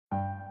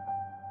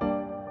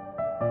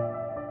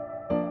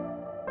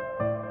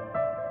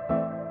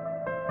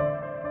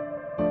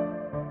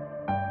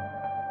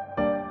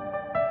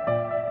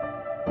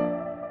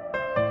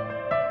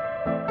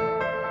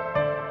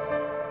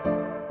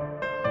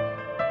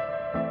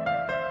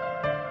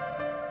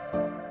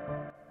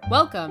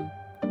Welcome.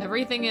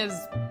 Everything is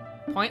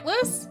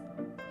pointless?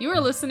 You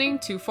are listening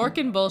to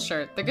Forkin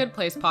Bullshirt, the Good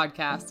Place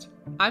podcast.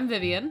 I'm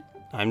Vivienne.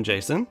 I'm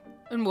Jason.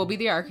 And we'll be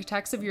the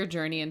architects of your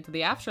journey into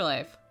the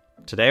afterlife.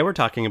 Today we're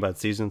talking about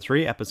Season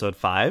 3, Episode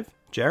 5,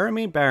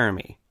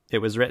 Bearimy. It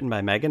was written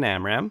by Megan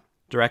Amram,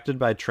 directed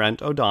by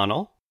Trent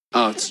O'Donnell.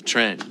 Oh, it's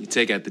Trent. You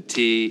take out the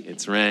T,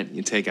 it's rent.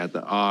 You take out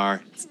the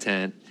R, it's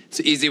tent. It's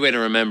an easy way to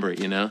remember it,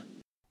 you know?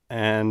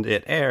 And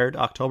it aired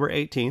October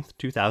 18th,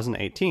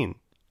 2018.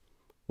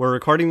 We're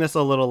recording this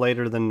a little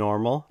later than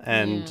normal,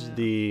 and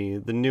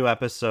the new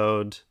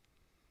episode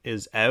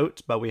is out,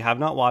 but we have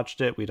not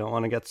watched it. We don't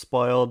want to get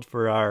spoiled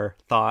for our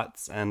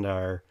thoughts and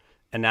our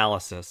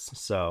analysis,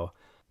 so...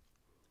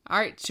 All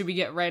right, should we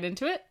get right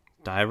into it?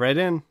 Dive right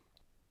in.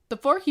 The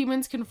four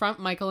humans confront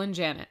Michael and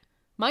Janet.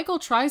 Michael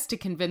tries to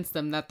convince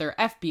them that they're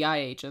FBI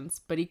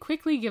agents, but he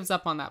quickly gives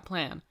up on that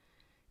plan.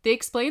 They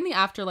explain the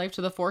afterlife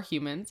to the four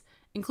humans,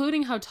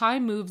 including how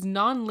time moves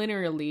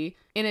non-linearly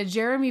in a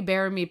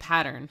Bearimy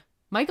pattern.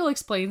 Michael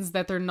explains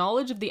that their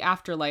knowledge of the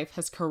afterlife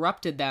has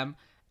corrupted them,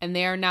 and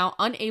they are now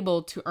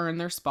unable to earn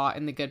their spot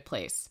in the good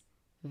place.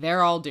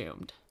 They're all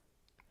doomed.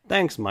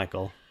 Thanks,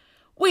 Michael.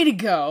 Way to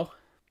go!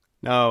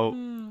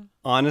 No,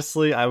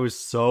 honestly, I was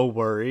so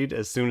worried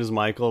as soon as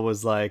Michael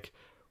was like,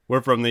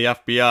 we're from the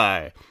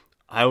FBI.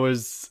 I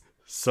was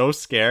so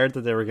scared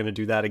that they were going to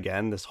do that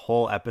again this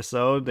whole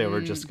episode. They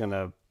were just going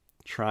to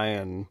try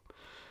and...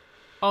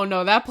 Oh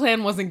no, that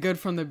plan wasn't good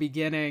from the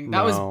beginning.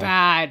 That was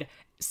bad.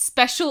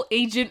 Special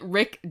Agent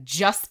Rick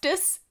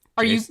Justice?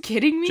 Are you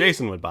kidding me?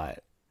 Jason would buy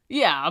it.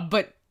 Yeah,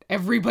 but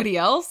everybody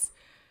else?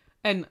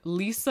 And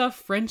Lisa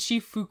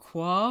Frenchie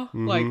Fuqua?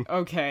 Like,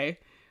 okay.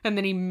 And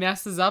then he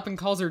messes up and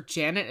calls her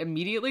Janet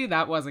immediately?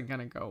 That wasn't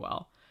gonna go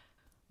well.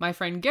 My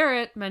friend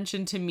Garrett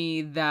mentioned to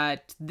me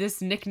that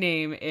this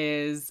nickname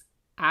is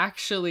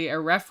actually a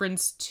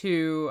reference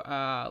to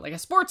like a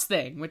sports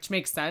thing, which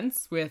makes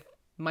sense with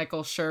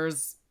Michael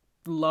Schur's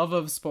love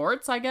of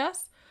sports, I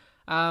guess.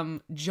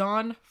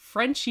 John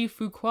Frenchie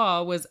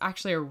Fuqua was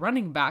actually a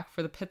running back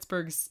for the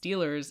Pittsburgh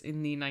Steelers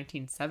in the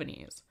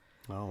 1970s.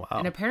 Oh, wow.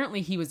 And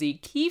apparently he was a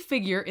key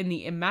figure in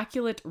the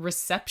Immaculate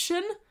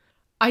Reception.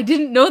 I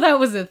didn't know that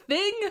was a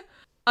thing.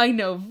 I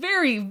know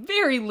very,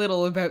 very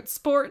little about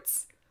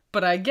sports,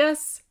 but I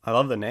guess... I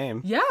love the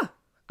name. Yeah,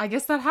 I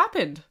guess that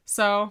happened.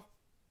 So,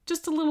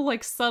 just a little,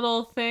 like,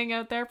 subtle thing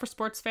out there for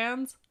sports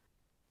fans.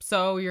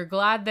 So, you're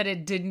glad that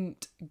it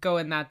didn't go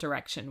in that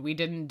direction. We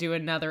didn't do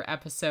another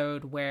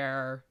episode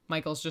where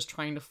Michael's just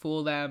trying to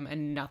fool them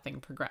and nothing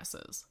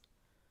progresses.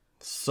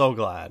 So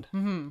glad.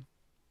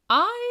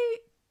 I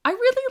really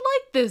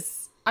like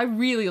this. I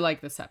really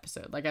like this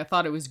episode. Like, I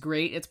thought it was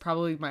great. It's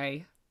probably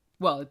my...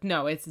 Well,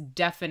 no, it's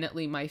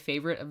definitely my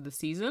favorite of the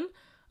season.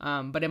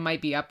 But it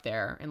might be up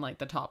there in, like,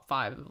 the top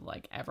 5 of,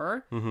 like,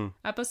 ever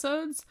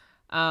episodes.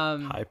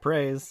 High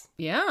praise.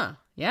 Yeah,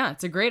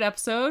 it's a great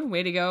episode.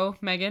 Way to go,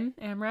 Megan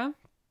Amram.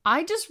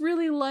 I just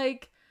really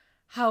like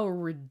how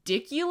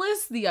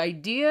ridiculous the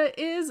idea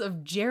is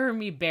of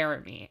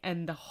Bearimy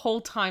and the whole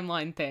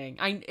timeline thing.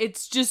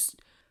 It's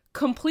just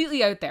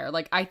completely out there.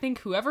 Like, I think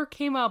whoever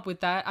came up with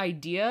that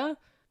idea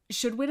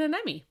should win an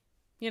Emmy.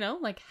 You know,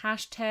 like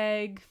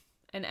hashtag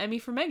an Emmy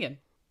for Megan,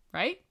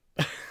 right?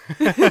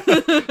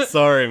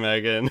 Sorry,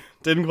 Megan.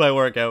 Didn't quite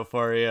work out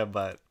for you,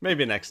 but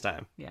maybe next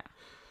time. Yeah.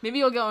 Maybe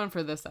you'll go in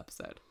for this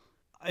episode.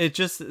 It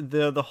just,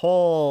 the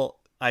whole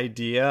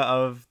idea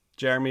of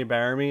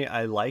Bearimy,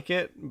 I like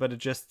it, but it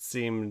just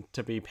seemed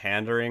to be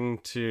pandering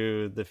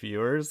to the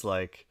viewers.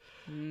 Like,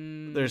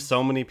 there's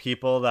so many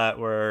people that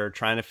were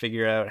trying to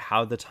figure out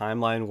how the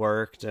timeline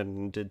worked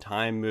and did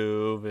time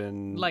move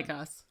and... Like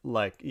us.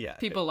 Like, yeah.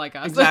 People like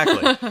us.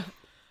 Exactly.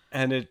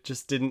 And it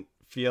just didn't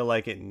feel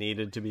like it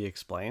needed to be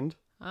explained.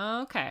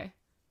 Okay.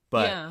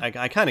 But yeah.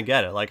 I kind of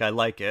get it. Like, I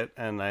like it,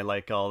 and I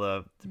like all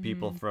the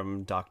people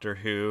from Doctor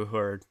Who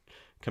are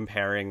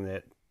comparing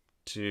it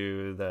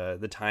to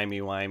the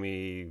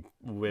timey-wimey,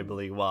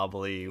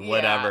 wibbly-wobbly,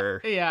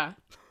 whatever. Yeah.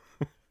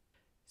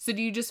 So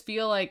do you just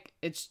feel like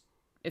it's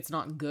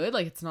not good?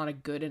 Like, it's not a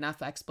good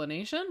enough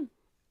explanation?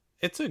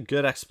 It's a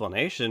good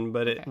explanation,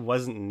 but it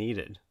wasn't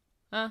needed.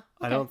 Okay.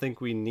 I don't think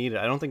we need it.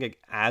 I don't think it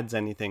adds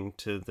anything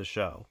to the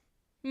show.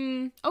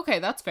 Okay,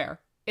 that's fair.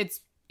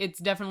 It's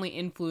definitely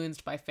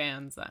influenced by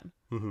fans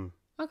then.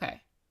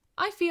 Okay.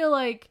 I feel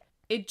like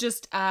it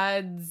just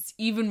adds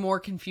even more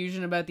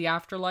confusion about the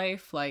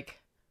afterlife.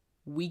 Like,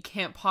 we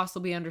can't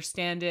possibly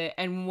understand it.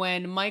 And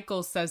when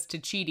Michael says to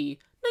Chidi,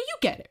 no, you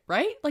get it,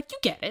 right? Like, you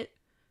get it.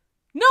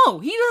 No,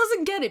 he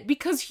doesn't get it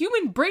because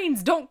human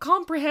brains don't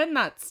comprehend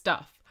that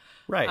stuff.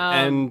 Right.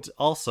 And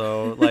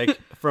also, like,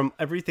 from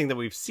everything that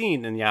we've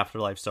seen in the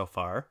afterlife so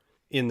far,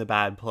 in the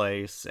bad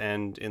place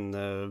and in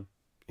the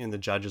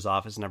judge's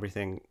office and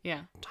everything,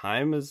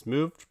 time has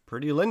moved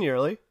pretty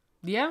linearly.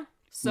 Yeah.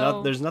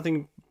 So there's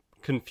nothing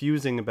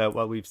confusing about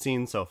what we've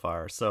seen so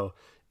far. So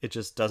it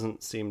just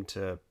doesn't seem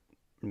to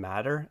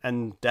matter.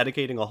 And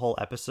dedicating a whole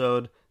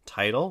episode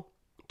title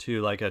to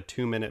like a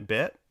 2-minute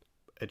bit,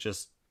 it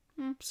just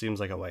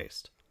seems like a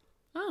waste.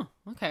 Oh,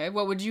 okay.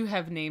 What would you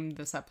have named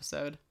this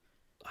episode?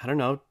 I don't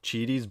know,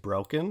 Chidi's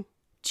broken?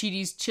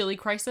 Chidi's chili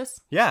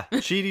crisis? Yeah,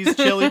 Chidi's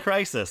chili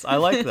crisis. I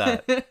like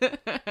that.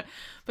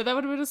 But that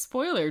would have been a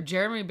spoiler.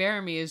 Jeremy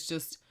Bearimy is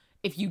just,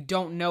 if you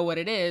don't know what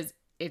it is,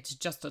 it's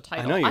just a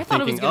title. I know you're thought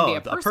thinking, it was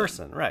going to be a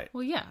person, right.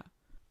 Well, yeah.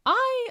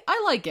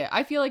 I like it.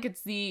 I feel like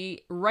it's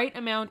the right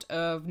amount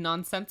of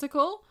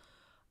nonsensical.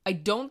 I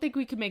don't think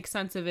we could make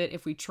sense of it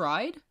if we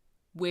tried,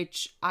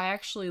 which I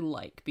actually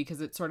like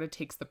because it sort of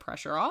takes the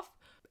pressure off.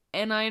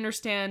 And I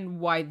understand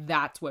why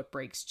that's what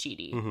breaks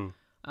Chidi.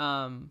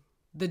 Mm-hmm.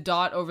 The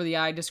dot over the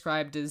I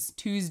described as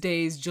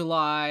Tuesdays,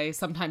 July,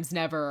 sometimes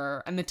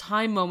never, and the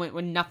time moment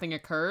when nothing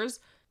occurs,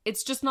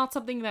 it's just not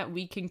something that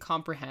we can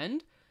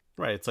comprehend.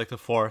 Right, it's like the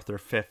fourth or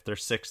fifth or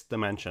sixth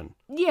dimension.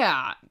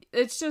 Yeah,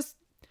 it's just,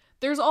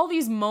 there's all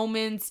these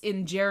moments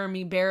in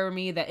Jeremy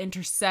Bearimy that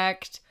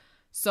intersect,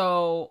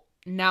 so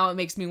now it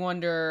makes me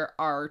wonder,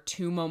 are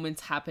two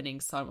moments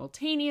happening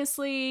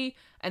simultaneously?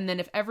 And then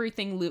if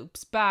everything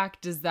loops back,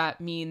 does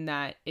that mean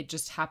that it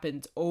just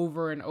happens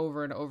over and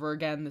over and over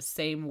again the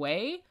same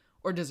way?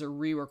 Or does it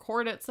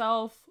re-record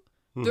itself?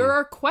 Mm-hmm. There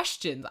are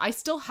questions. I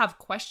still have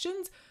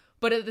questions,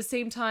 but at the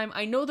same time,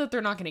 I know that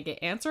they're not going to get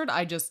answered.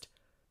 I just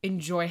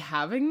enjoy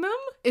having them.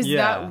 Is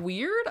that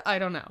weird? I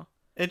don't know.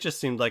 It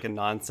just seemed like a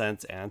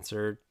nonsense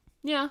answer.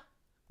 Yeah.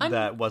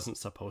 That wasn't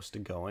supposed to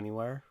go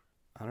anywhere.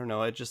 I don't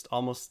know. It just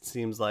almost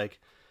seems like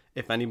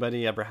if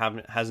anybody ever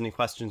has any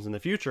questions in the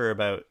future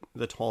about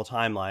the whole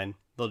timeline,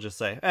 they'll just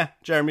say,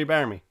 Jeremy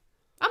Bearimy.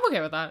 I'm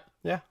okay with that.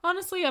 Yeah.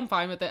 Honestly, I'm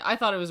fine with it. I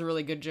thought it was a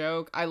really good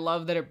joke. I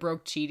love that it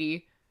broke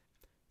Chidi.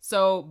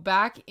 So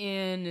back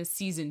in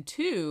season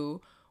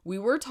 2, we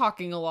were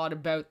talking a lot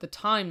about the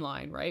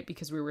timeline, right?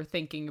 Because we were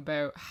thinking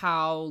about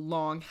how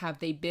long have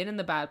they been in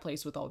the bad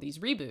place with all these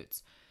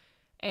reboots.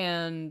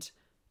 And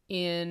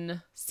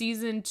in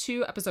season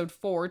 2, episode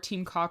 4,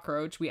 Team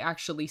Cockroach, we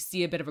actually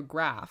see a bit of a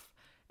graph.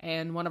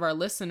 And one of our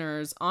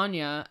listeners,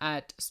 Anya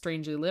at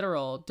Strangely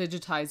Literal,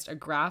 digitized a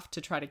graph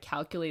to try to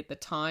calculate the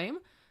time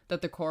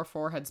that the Core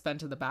 4 had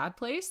spent in the bad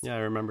place. Yeah, I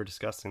remember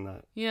discussing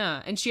that.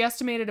 Yeah, and she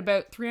estimated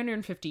about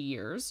 350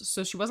 years,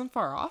 so she wasn't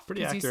far off.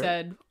 Pretty accurate. He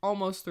said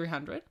almost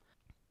 300.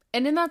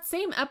 And in that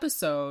same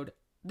episode,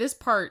 this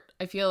part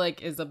I feel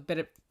like is a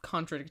bit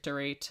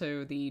contradictory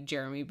to the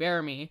Jeremy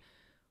Bearimy.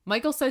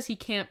 Michael says he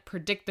can't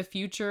predict the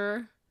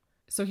future,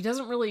 so he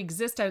doesn't really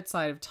exist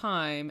outside of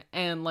time.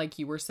 And like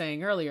you were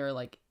saying earlier,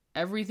 like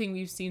everything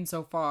we've seen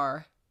so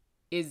far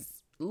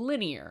is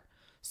linear.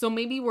 So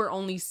maybe we're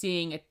only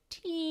seeing a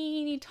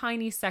teeny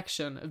tiny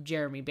section of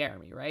Jeremy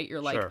Bearimy, right?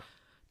 You're like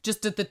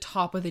just at the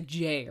top of the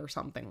J or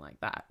something like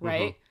that,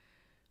 right? Mm-hmm.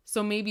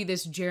 So maybe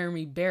this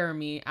Jeremy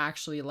Bearimy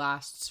actually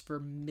lasts for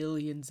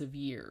millions of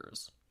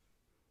years.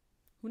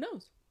 Who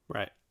knows?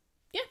 Right.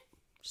 Yeah.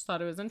 Just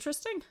thought it was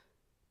interesting.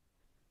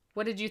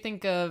 What did you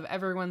think of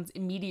everyone's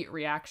immediate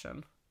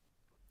reaction?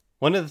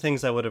 One of the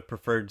things I would have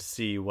preferred to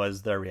see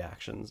was their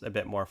reactions a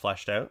bit more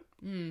fleshed out.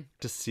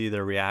 To see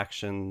their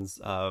reactions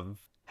of,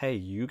 hey,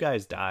 you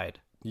guys died.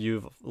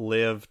 You've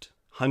lived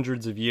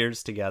hundreds of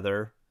years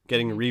together,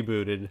 getting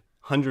rebooted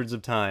hundreds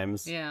of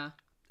times. Yeah.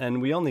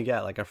 And we only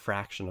get like a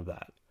fraction of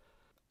that.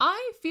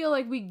 I feel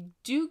like we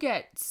do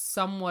get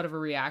somewhat of a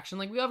reaction.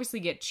 Like we obviously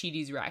get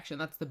Chidi's reaction.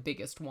 That's the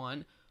biggest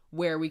one,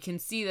 where we can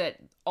see that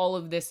all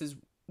of this is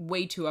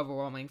way too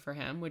overwhelming for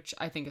him, which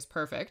I think is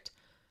perfect.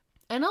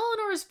 And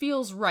Eleanor's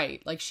feels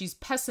right. Like she's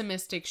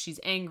pessimistic, she's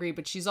angry,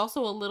 but she's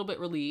also a little bit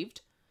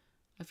relieved.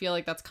 I feel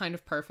like that's kind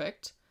of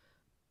perfect.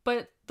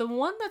 But the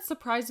one that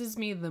surprises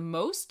me the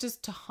most is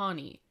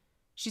Tahani.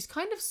 She's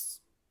kind of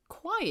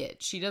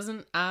quiet. She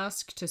doesn't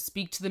ask to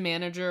speak to the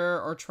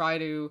manager or try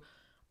to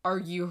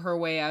argue her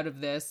way out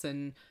of this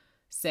and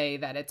say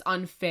that it's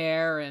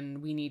unfair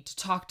and we need to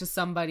talk to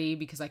somebody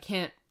because I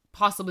can't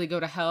possibly go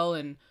to hell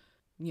and,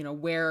 you know,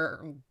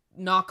 wear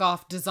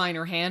knockoff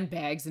designer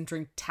handbags and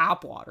drink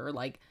tap water.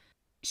 Like,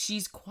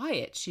 she's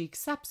quiet. She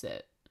accepts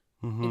it.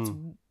 Mm-hmm. It's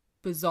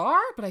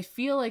bizarre, but I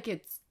feel like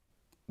it's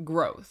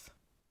growth.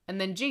 And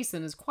then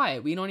Jason is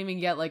quiet. We don't even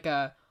get like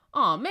a,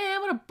 oh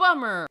man, what a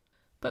bummer.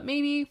 But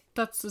maybe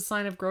that's a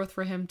sign of growth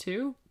for him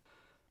too.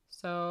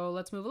 So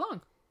let's move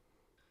along.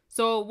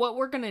 So what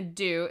we're going to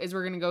do is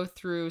we're going to go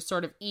through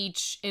sort of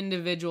each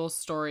individual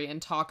story and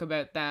talk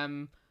about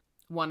them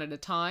one at a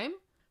time.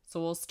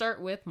 So we'll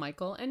start with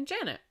Michael and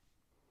Janet.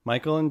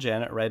 Michael and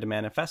Janet write a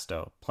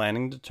manifesto,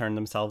 planning to turn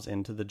themselves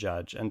into the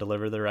judge and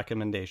deliver their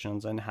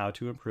recommendations on how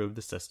to improve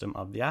the system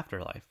of the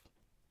afterlife.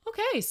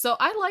 Okay, so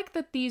I like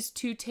that these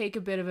two take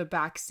a bit of a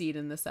backseat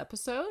in this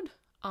episode.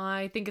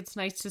 I think it's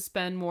nice to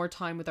spend more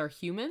time with our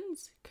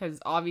humans, because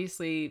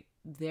obviously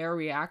their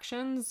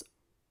reactions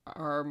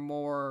are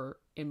more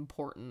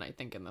important, I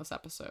think, in this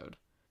episode.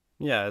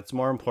 Yeah, it's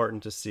more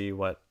important to see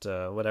what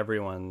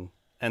everyone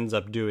ends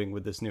up doing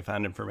with this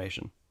newfound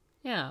information.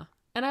 Yeah,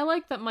 and I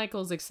like that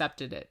Michael's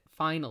accepted it,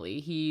 finally.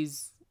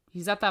 He's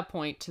at that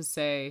point to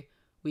say,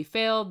 we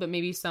failed, but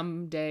maybe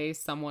someday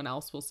someone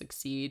else will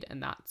succeed,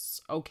 and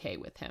that's okay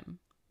with him.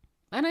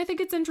 And I think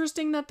it's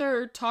interesting that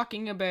they're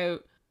talking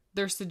about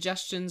their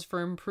suggestions for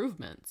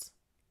improvements.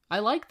 I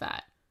like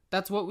that.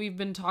 That's what we've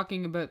been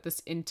talking about this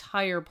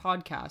entire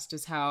podcast,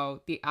 is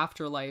how the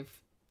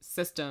afterlife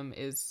system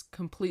is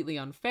completely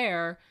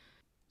unfair.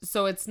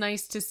 So it's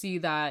nice to see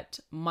that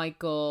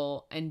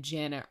Michael and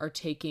Janet are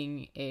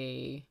taking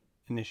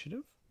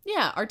initiative.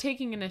 Yeah, are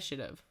taking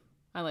initiative.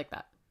 I like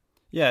that.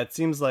 Yeah, it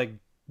seems like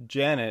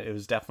Janet, it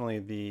was definitely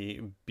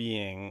the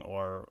being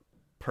or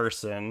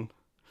person,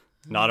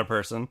 not a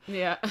person,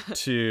 yeah,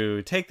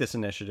 to take this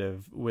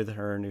initiative with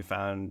her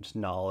newfound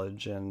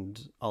knowledge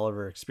and all of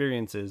her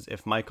experiences.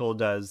 If Michael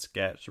does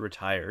get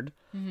retired,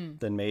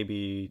 then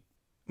maybe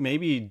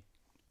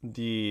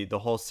the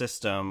whole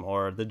system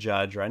or the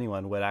judge or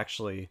anyone would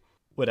actually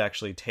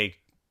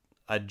take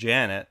a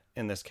Janet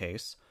in this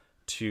case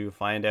to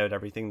find out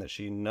everything that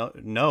she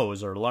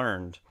knows or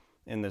learned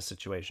in this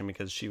situation,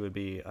 because she would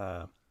be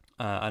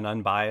an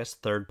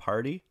unbiased third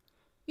party.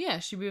 Yeah,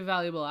 she'd be a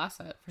valuable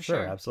asset for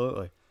Sure, sure.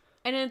 absolutely.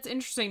 And it's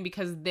interesting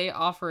because they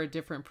offer a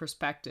different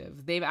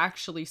perspective. They've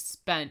actually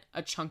spent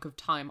a chunk of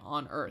time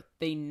on Earth.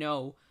 They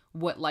know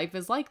what life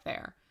is like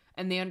there.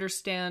 And they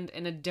understand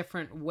in a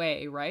different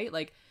way, right?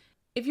 Like,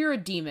 if you're a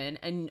demon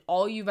and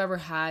all you've ever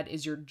had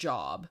is your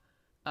job,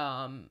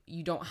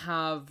 you don't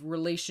have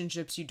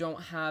relationships, you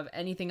don't have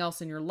anything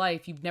else in your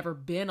life, you've never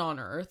been on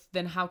Earth,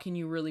 then how can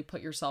you really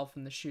put yourself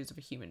in the shoes of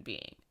a human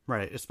being?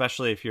 Right,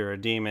 especially if you're a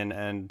demon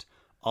and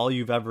all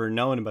you've ever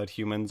known about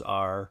humans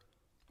are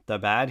the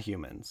bad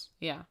humans.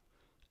 Yeah.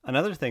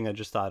 Another thing I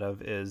just thought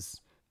of is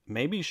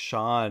maybe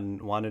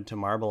Sean wanted to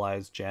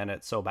marbilize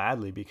Janet so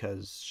badly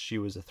because she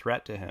was a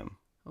threat to him.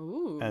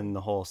 Ooh. And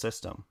the whole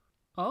system.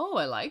 Oh,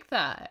 I like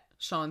that.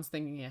 Sean's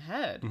thinking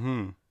ahead.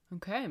 Mm-hmm.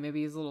 Okay,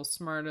 maybe he's a little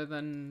smarter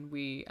than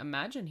we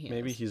imagine he is.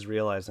 Maybe he's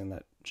realizing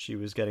that she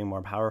was getting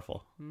more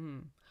powerful.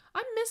 I'm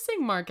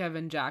missing Mark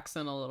Evan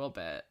Jackson a little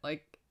bit.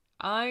 Like,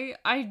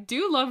 I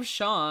do love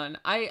Sean.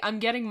 I'm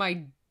getting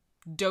my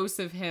dose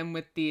of him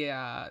with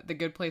the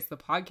Good Place, the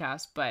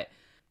podcast, but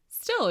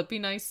still, it'd be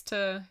nice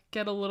to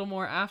get a little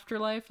more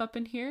afterlife up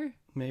in here.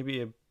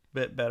 Maybe a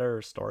bit better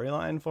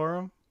storyline for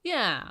him.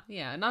 Yeah,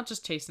 not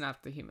just chasing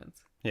after the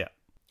humans. Yeah.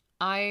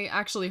 I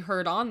actually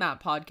heard on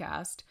that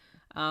podcast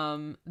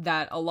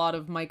that a lot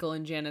of Michael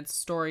and Janet's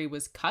story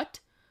was cut.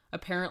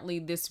 Apparently,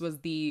 this was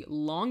the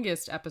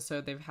longest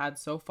episode they've had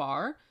so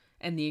far,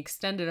 and the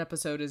extended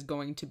episode is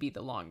going to be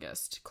the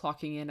longest,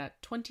 clocking in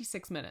at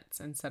 26 minutes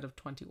instead of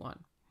 21.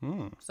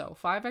 So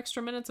 5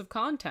 extra minutes of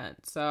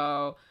content.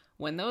 So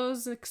when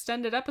those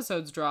extended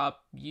episodes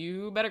drop,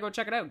 you better go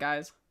check it out,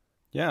 guys.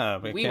 Yeah,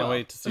 we can't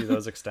wait to see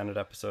those extended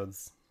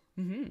episodes.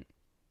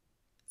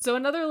 So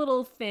another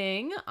little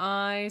thing,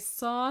 I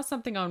saw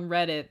something on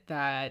Reddit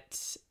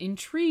that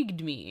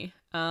intrigued me.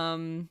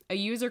 A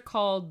user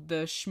called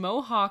the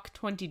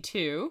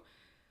Schmohawk22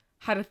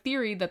 had a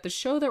theory that the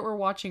show that we're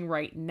watching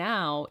right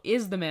now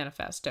is the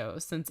Manifesto,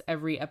 since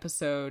every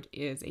episode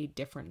is a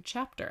different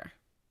chapter.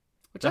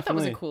 Which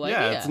Definitely. I thought was a cool idea.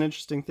 Yeah, it's an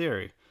interesting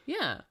theory.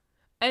 Yeah.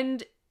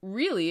 And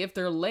really, if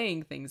they're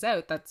laying things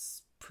out,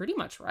 that's pretty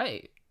much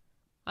right.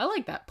 I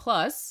like that.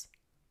 Plus,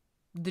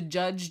 the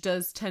judge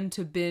does tend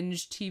to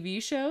binge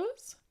TV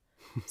shows.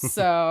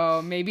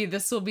 So maybe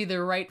this will be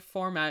the right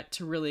format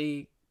to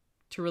really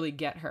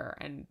get her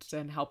and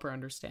help her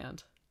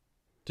understand.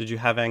 Did you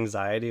have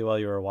anxiety while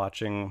you were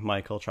watching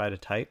Michael try to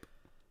type?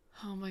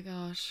 Oh my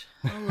gosh.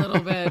 A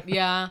little bit.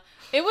 Yeah.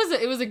 It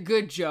was a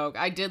good joke.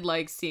 I did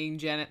like seeing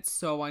Janet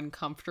so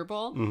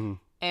uncomfortable. Mm-hmm.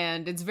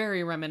 And it's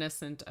very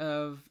reminiscent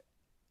of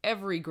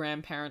every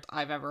grandparent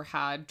I've ever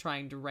had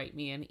trying to write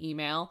me an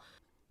email.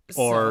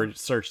 Or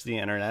search the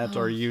internet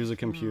or use a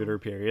computer,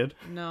 period.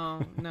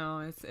 No,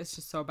 it's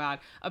just so bad.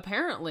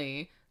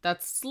 Apparently,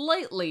 that's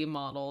slightly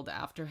modeled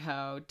after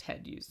how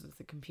Ted uses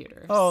the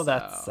computer. Oh,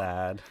 that's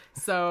sad.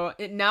 So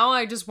now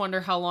I just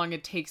wonder how long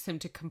it takes him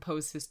to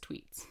compose his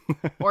tweets.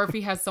 Or if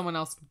he has someone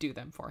else do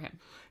them for him.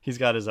 He's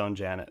got his own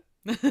Janet.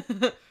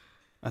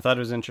 I thought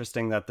it was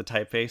interesting that the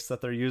typeface that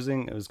they're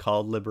using, it was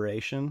called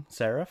Liberation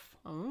Serif.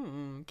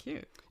 Oh,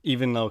 cute.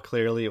 Even though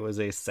clearly it was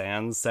a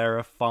sans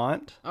serif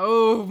font.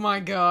 Oh my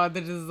god,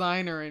 the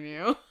designer in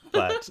you.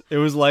 But it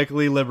was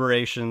likely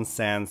Liberation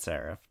sans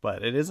serif.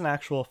 But it is an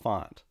actual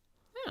font.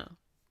 Yeah.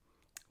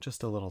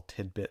 Just a little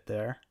tidbit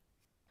there.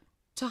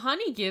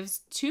 Tahani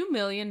gives $2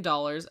 million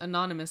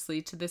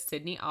anonymously to the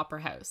Sydney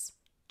Opera House.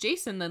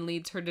 Jason then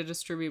leads her to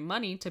distribute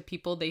money to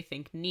people they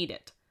think need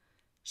it.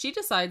 She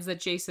decides that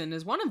Jason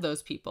is one of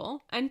those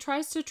people and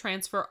tries to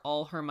transfer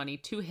all her money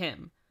to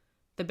him.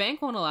 The bank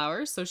won't allow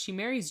her, so she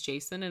marries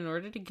Jason in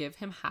order to give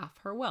him half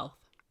her wealth.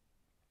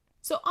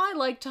 So I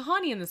like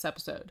Tahani in this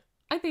episode.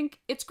 I think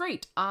it's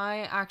great.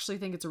 I actually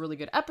think it's a really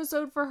good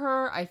episode for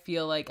her. I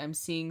feel like I'm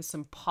seeing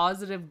some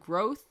positive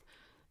growth,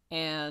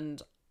 and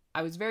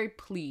I was very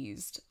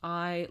pleased.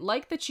 I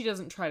like that she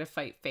doesn't try to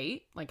fight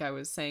fate, like I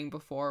was saying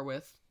before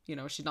with,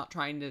 she's not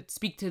trying to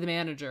speak to the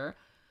manager.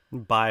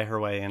 Buy her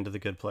way into the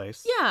good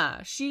place.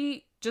 Yeah,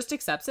 she just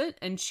accepts it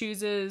and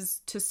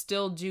chooses to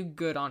still do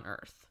good on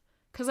Earth.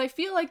 Because I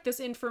feel like this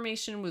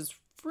information was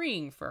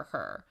freeing for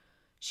her.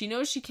 She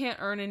knows she can't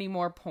earn any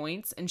more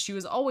points, and she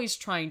was always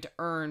trying to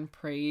earn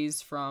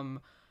praise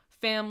from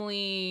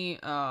family,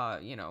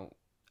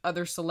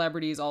 other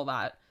celebrities, all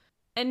that.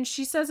 And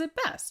she says it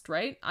best,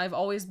 right? I've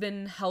always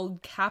been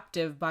held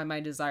captive by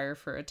my desire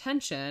for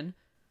attention.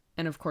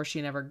 And of course,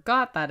 she never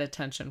got that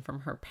attention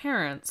from her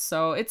parents.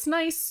 So it's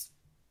nice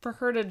for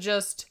her to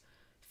just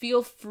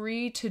feel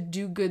free to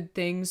do good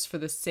things for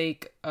the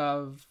sake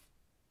of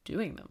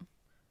doing them.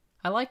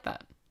 I like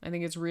that. I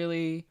think it's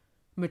really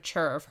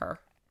mature of her.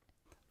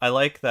 I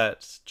like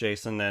that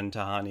Jason and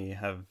Tahani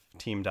have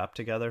teamed up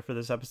together for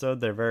this episode.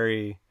 They're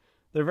very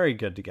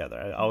good together.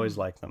 I always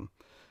like them.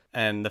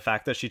 And the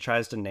fact that she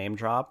tries to name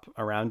drop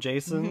around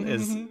Jason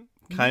is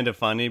kind of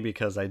funny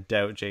because I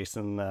doubt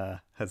Jason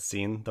has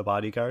seen The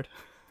Bodyguard.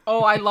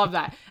 Oh, I love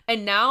that.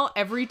 And now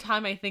every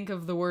time I think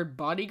of the word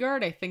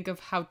bodyguard, I think of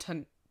how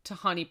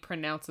Tahani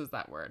pronounces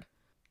that word.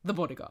 The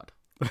bodyguard.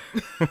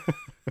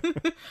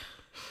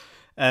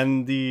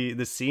 And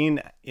the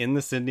scene in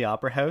the Sydney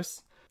Opera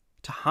House,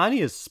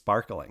 Tahani is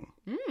sparkling.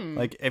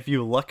 Like, if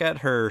you look at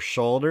her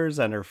shoulders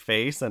and her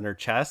face and her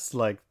chest,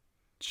 like,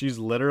 she's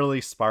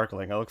literally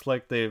sparkling. It looks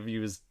like they've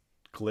used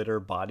glitter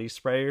body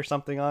spray or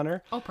something on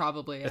her. Oh,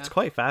 probably, yeah. It's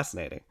quite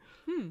fascinating.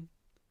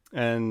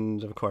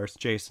 And, of course,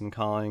 Jason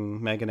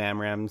calling Megan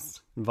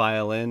Amram's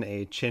violin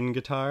a chin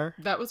guitar.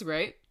 That was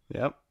great.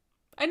 Yep.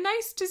 And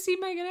nice to see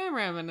Megan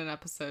Amram in an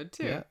episode,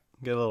 too. Yeah,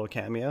 get a little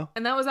cameo.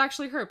 And that was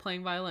actually her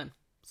playing violin,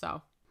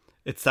 so.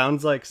 It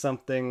sounds like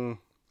something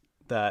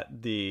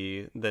that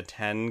the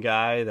 10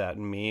 guy, that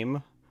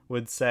meme,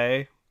 would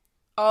say.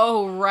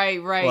 Oh,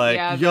 right. Like,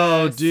 yeah,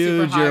 yo,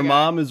 dude, your guy.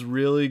 mom is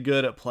really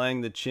good at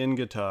playing the chin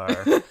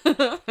guitar.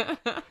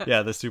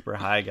 Yeah, the super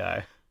high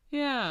guy.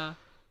 Yeah.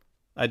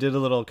 I did a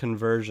little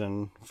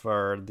conversion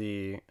for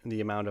the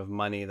amount of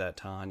money that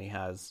Tahani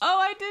has. Oh,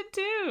 I did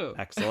too.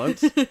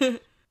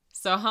 Excellent.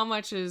 So how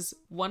much is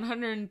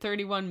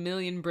 131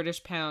 million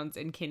British pounds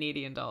in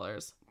Canadian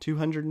dollars?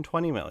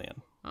 220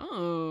 million.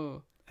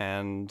 Oh.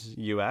 And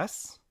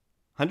US?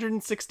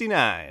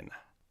 169.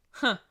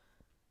 Huh.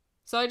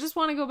 So I just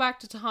want to go back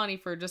to Tahani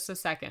for just a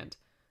second.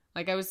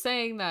 Like I was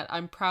saying that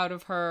I'm proud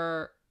of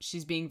her.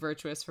 She's being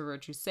virtuous for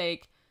virtue's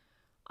sake.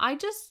 I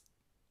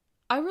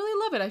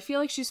really love it. I feel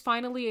like she's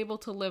finally able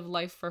to live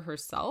life for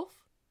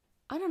herself.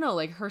 I don't know,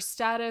 like her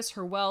status,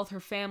 her wealth,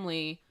 her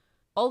family,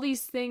 all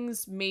these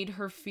things made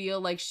her feel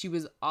like she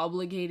was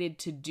obligated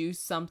to do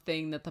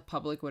something that the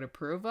public would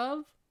approve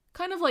of.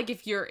 Kind of like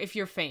if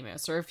you're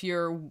famous or if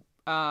you're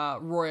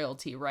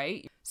royalty,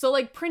 right? So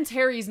like Prince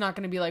Harry's not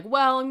going to be like,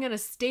 well, I'm going to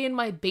stay in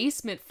my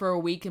basement for a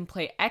week and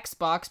play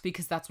Xbox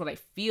because that's what I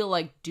feel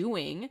like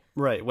doing.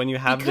 Right, when you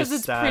have because this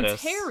it's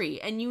status. Prince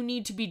Harry and you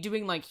need to be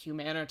doing like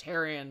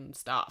humanitarian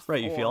stuff.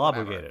 Right, you feel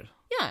whatever. obligated.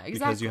 Yeah, exactly.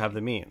 Because you have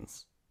the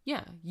means.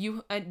 Yeah,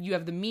 you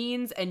have the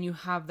means and you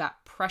have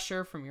that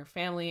pressure from your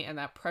family and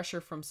that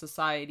pressure from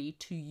society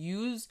to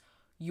use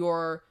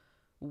your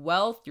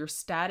wealth, your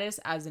status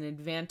as an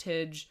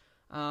advantage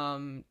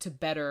to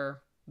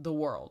better the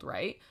world,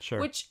 right? Sure.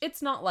 Which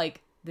it's not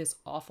like this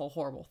awful,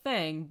 horrible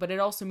thing, but it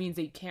also means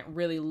that you can't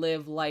really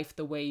live life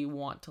the way you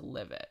want to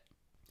live it.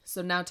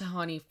 So now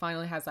Tahani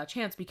finally has that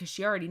chance because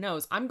she already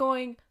knows, I'm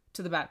going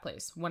to the bad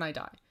place when I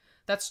die.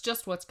 That's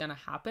just what's going to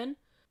happen.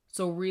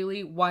 So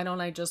really, why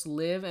don't I just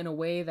live in a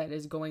way that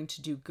is going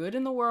to do good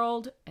in the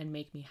world and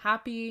make me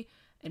happy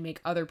and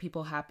make other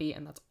people happy,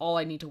 and that's all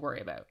I need to worry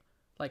about.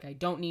 Like, I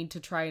don't need to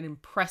try and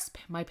impress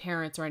my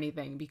parents or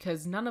anything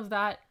because none of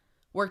that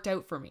worked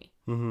out for me.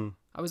 Mm-hmm.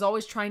 I was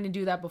always trying to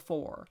do that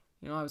before.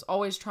 I was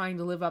always trying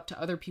to live up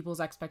to other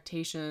people's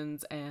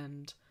expectations,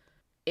 and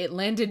it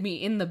landed me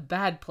in the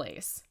bad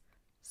place.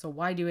 So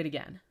why do it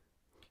again?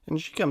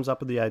 And she comes up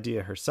with the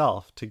idea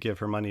herself to give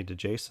her money to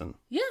Jason.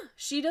 Yeah,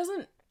 she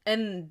doesn't.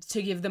 And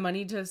to give the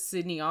money to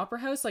Sydney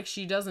Opera House, like,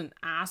 she doesn't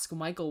ask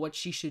Michael what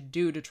she should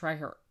do to try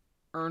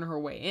earn her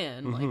way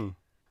in. Mm-hmm. Like,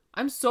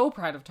 I'm so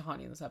proud of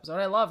Tahani in this episode.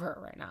 I love her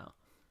right now.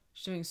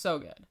 She's doing so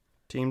good.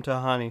 Team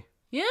Tahani.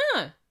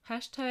 Yeah.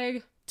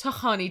 Hashtag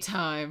Tahani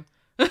time.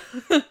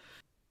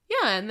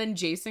 Yeah, and then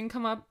Jason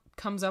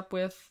comes up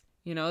with,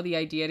 the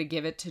idea to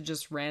give it to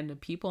just random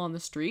people on the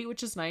street,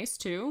 which is nice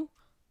too.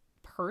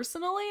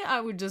 Personally, I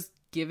would just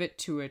give it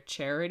to a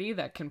charity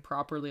that can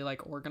properly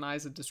like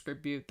organize and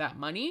distribute that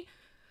money.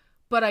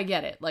 But I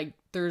get it. Like,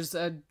 there's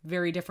a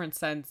very different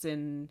sense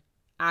in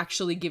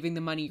actually giving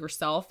the money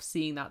yourself,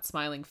 seeing that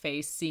smiling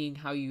face, seeing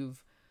how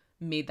you've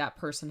made that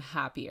person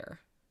happier.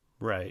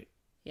 Right.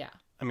 Yeah.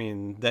 I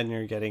mean, then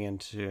you're getting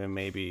into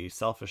maybe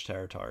selfish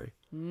territory.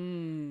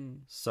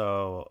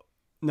 So,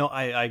 no,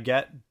 I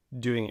get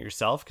doing it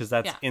yourself because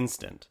that's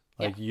instant.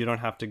 Like, you don't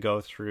have to go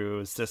through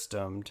a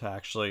system to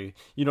actually,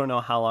 you don't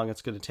know how long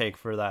it's going to take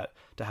for that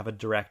to have a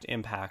direct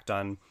impact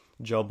on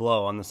Joe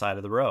Blow on the side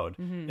of the road.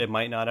 It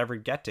might not ever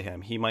get to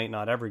him. He might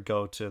not ever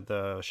go to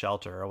the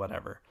shelter or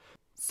whatever.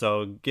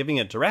 So giving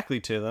it directly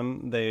to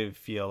them, they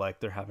feel like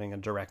they're having a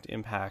direct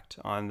impact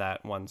on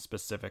that one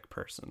specific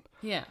person.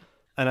 Yeah.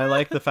 And I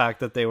like the fact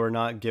that they were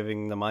not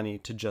giving the money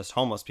to just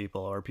homeless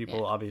people or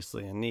people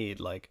obviously in need.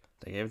 Like,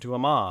 they gave it to a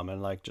mom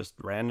and like just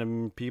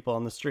random people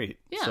on the street.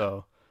 Yeah.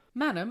 So,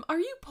 Madam, are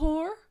you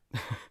poor?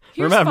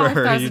 Here's Remember,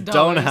 you $5,000.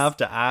 don't have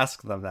to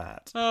ask them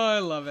that. Oh, I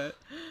love it.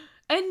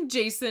 And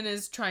Jason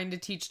is trying to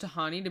teach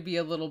Tahani to be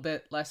a little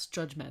bit less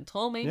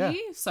judgmental, maybe.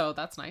 Yeah. So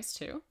that's nice,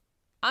 too.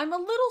 I'm a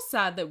little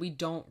sad that we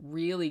don't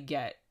really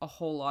get a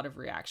whole lot of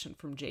reaction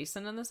from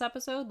Jason in this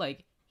episode.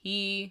 Like,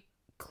 he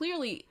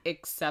clearly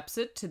accepts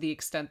it to the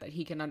extent that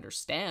he can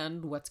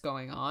understand what's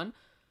going on.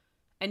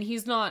 And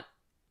he's not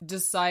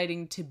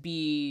deciding to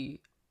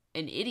be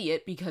an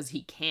idiot because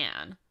he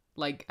can,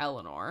 like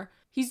Eleanor.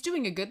 He's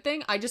doing a good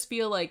thing. I just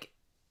feel like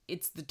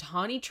it's the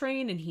Tahani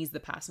train and he's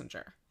the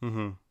passenger.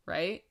 Mm-hmm.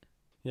 Right?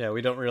 Yeah,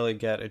 we don't really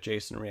get a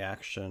Jason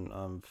reaction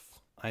of,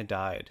 I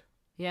died.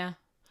 Yeah.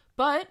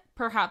 But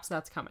perhaps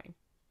that's coming.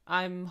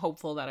 I'm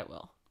hopeful that it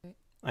will.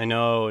 I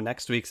know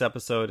next week's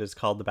episode is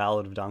called The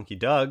Ballad of Donkey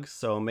Doug,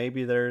 so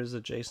maybe there's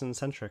a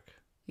Jason-centric.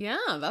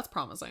 Yeah, that's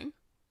promising.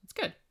 It's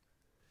good.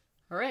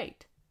 All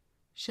right.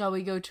 Shall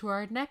we go to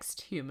our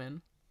next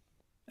human?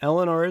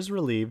 Eleanor is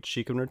relieved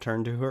she can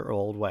return to her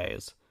old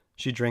ways.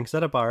 She drinks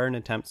at a bar and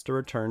attempts to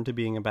return to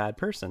being a bad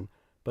person,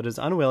 but is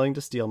unwilling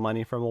to steal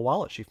money from a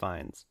wallet she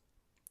finds.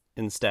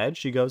 Instead,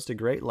 she goes to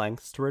great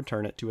lengths to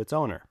return it to its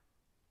owner.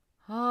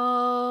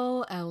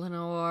 Oh,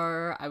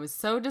 Eleanor, I was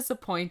so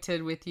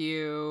disappointed with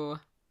you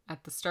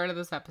at the start of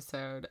this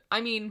episode. I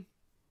mean,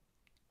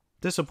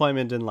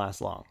 Disappointment didn't last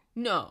long.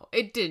 no,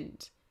 it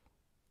didn't.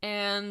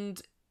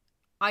 And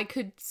I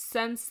could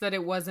sense that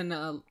it wasn't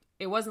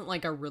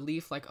like a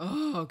relief, like,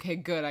 oh, okay,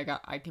 good,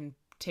 I can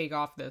take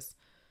off this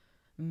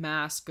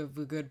mask of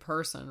a good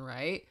person,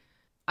 right?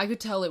 I could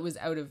tell it was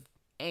out of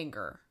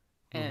anger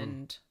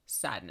and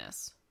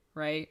sadness,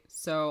 right?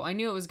 So I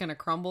knew it was going to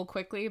crumble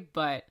quickly,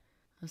 but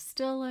I was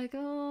still like,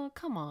 oh,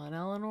 come on,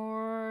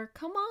 Eleanor,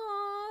 come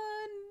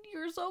on,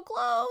 you're so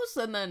close.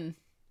 And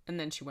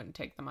then she wouldn't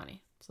take the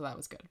money. So that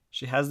was good.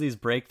 She has these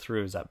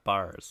breakthroughs at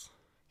bars.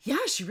 Yeah,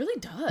 she really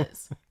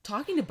does.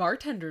 Talking to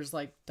bartenders,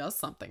 like, does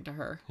something to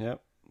her.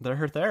 Yep, they're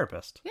her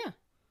therapist. Yeah.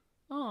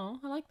 Oh,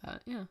 I like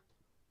that. Yeah.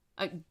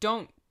 I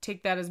don't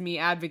take that as me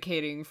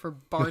advocating for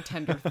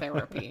bartender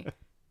therapy.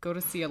 Go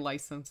to see a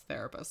licensed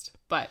therapist.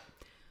 But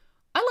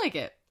I like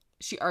it.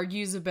 She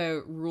argues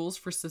about rules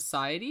for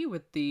society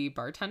with the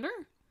bartender.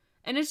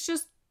 And it's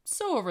just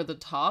so over the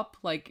top.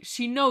 Like,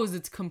 she knows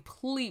it's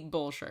complete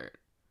bullshit.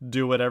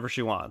 Do whatever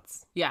she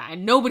wants. Yeah,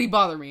 and nobody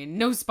bother me. And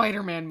no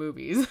Spider-Man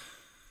movies.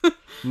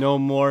 No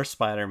more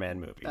Spider-Man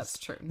movies. That's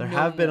true. There No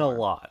have been a more.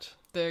 lot.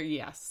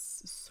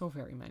 Yes. So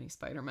very many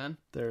Spider-Man.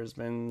 There's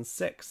been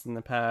 6 in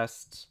the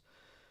past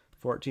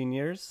 14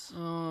 years.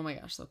 Oh my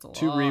gosh, that's a lot.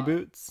 2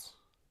 reboots.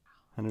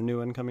 And a new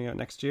one coming out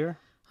next year.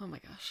 Oh my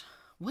gosh.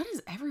 What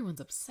is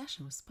everyone's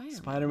obsession with Spider-Man?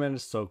 Spider-Man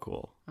is so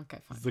cool. Okay,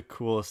 fine. He's the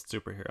coolest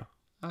superhero.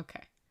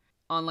 Okay.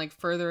 On like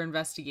further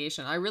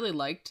investigation, I really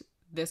liked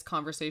this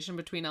conversation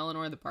between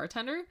Eleanor and the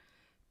bartender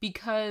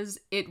because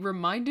it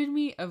reminded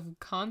me of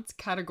Kant's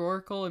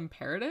categorical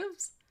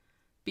imperatives.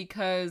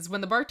 Because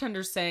when the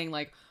bartender's saying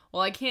like,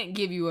 well, I can't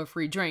give you a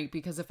free drink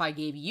because if I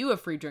gave you a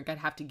free drink, I'd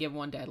have to give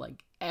one to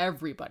like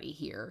everybody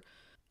here.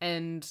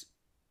 And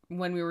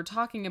when we were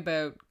talking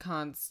about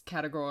Kant's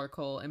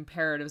categorical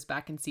imperatives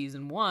back in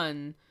season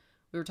 1,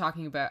 we were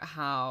talking about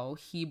how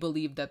he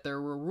believed that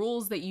there were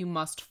rules that you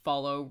must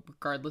follow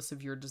regardless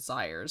of your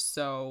desires.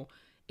 So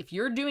if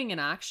you're doing an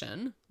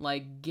action,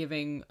 like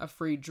giving a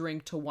free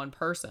drink to one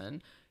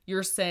person,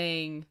 you're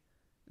saying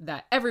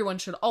that everyone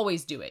should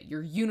always do it.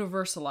 You're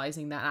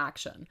universalizing that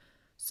action.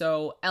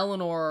 So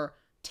Eleanor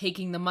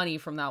taking the money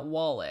from that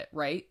wallet,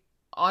 right?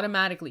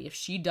 Automatically, if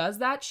she does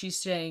that, she's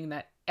saying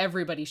that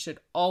everybody should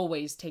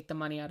always take the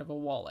money out of a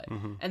wallet.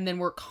 Mm-hmm. And then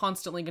we're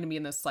constantly going to be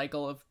in this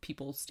cycle of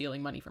people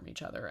stealing money from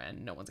each other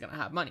and no one's going to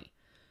have money.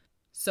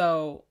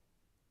 So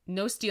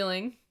no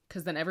stealing,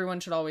 because then everyone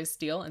should always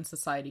steal and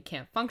society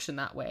can't function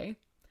that way.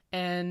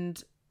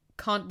 And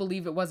Kant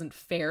believed it wasn't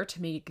fair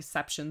to make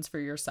exceptions for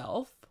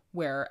yourself,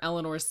 where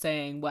Eleanor's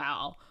saying,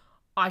 well,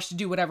 I should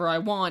do whatever I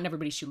want and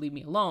everybody should leave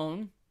me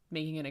alone,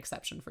 making an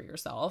exception for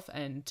yourself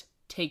and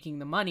taking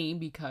the money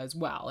because,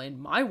 well, in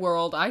my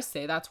world, I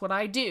say that's what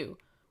I do,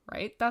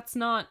 right? That's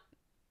not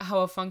how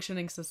a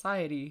functioning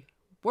society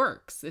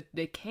works.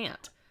 It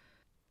can't.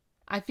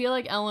 I feel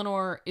like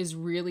Eleanor is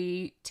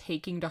really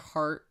taking to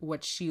heart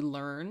what she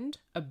learned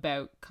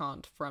about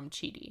Kant from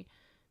Chidi,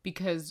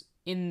 because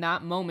in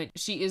that moment,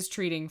 she is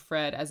treating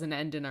Fred as an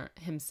end in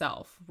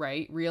himself,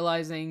 right?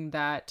 Realizing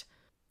that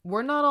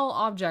we're not all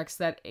objects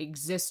that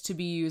exist to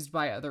be used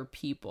by other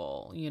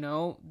people, you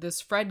know?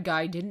 This Fred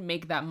guy didn't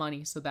make that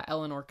money so that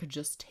Eleanor could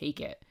just take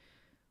it.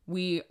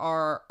 We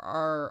are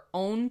our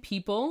own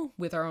people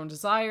with our own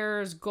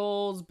desires,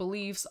 goals,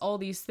 beliefs, all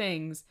these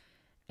things.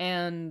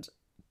 And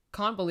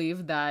Kant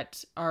believed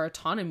that our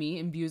autonomy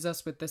imbues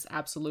us with this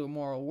absolute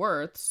moral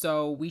worth,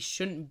 so we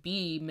shouldn't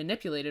be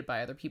manipulated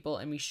by other people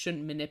and we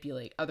shouldn't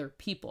manipulate other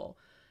people.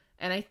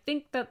 And I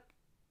think that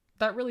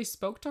really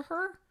spoke to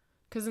her.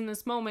 Because in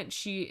this moment,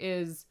 she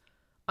is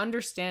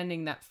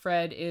understanding that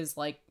Fred is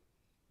like,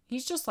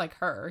 he's just like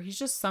her. He's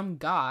just some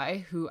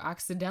guy who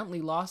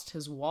accidentally lost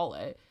his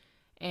wallet.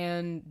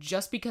 And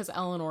just because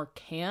Eleanor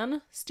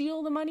can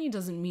steal the money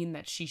doesn't mean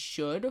that she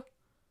should.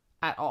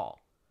 at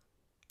all.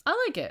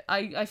 I like it.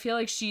 I feel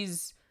like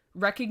she's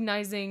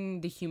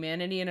recognizing the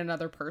humanity in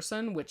another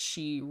person, which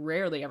she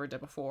rarely ever did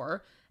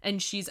before,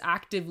 and she's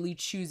actively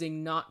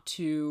choosing not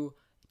to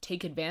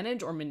take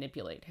advantage or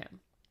manipulate him.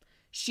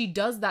 She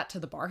does that to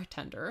the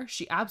bartender.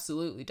 She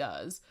absolutely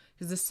does.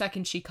 Because the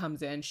second she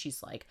comes in,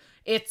 she's like,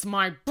 "It's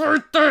my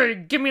birthday!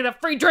 Give me the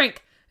free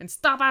drink! And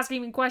stop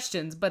asking me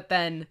questions." But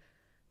then,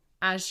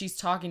 as she's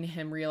talking to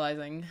him,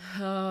 realizing,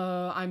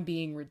 I'm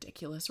being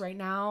ridiculous right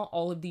now.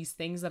 All of these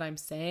things that I'm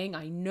saying,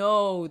 I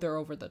know they're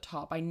over the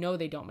top. I know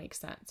they don't make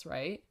sense,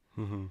 right?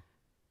 Mm-hmm.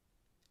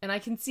 And I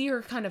can see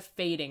her kind of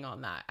fading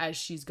on that as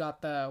she's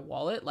got the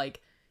wallet.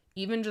 Like,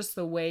 even just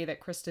the way that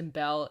Kristen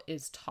Bell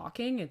is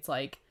talking, it's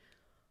like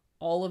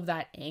all of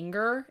that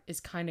anger is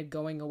kind of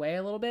going away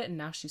a little bit. And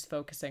now she's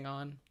focusing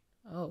on,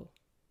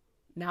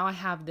 now I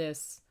have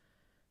this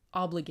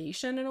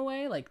obligation in a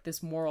way, like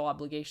this moral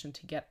obligation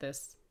to get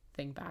this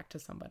thing back to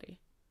somebody.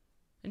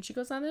 And she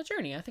goes on that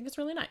journey. I think it's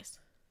really nice.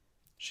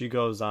 She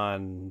goes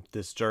on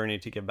this journey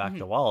to give back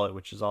the wallet,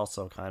 which is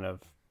also kind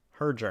of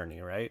her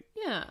journey, right?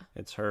 Yeah.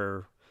 It's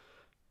her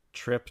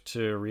trip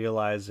to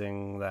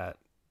realizing that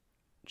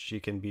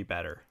she can be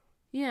better.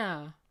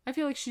 Yeah. I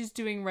feel like she's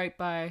doing right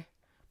by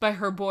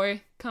her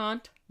boy,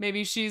 Kant.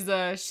 Maybe she's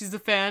a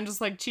fan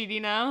just like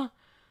Chidi now.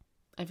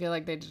 I feel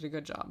like they did a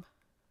good job.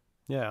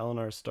 Yeah,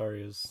 Eleanor's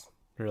story is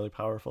really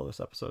powerful this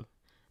episode.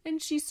 And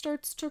she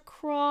starts to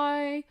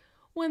cry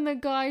when the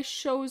guy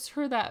shows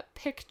her that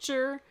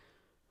picture.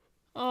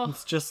 Oh,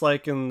 it's just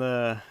like in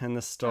the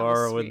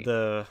store with sweet.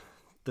 the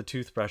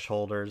toothbrush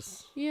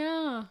holders.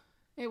 Yeah,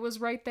 it was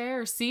right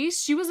there. See,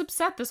 she was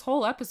upset this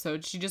whole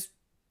episode. She just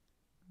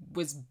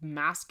was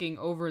masking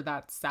over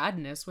that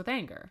sadness with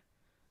anger.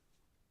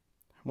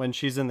 When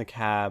she's in the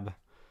cab,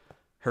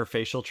 her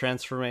facial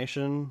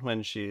transformation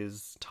when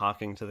she's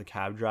talking to the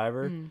cab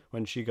driver,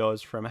 when she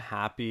goes from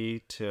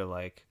happy to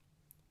like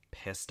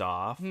pissed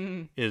off,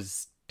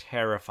 is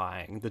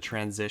terrifying. The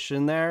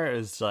transition there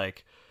is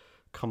like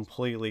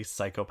completely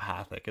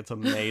psychopathic. It's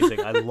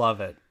amazing. I love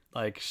it.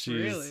 Like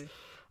she's Really?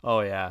 Oh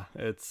yeah,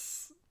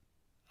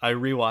 I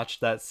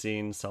rewatched that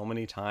scene so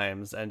many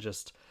times, and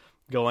just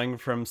going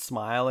from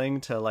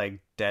smiling to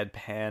like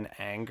deadpan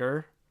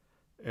anger,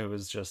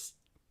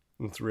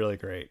 it's really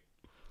great.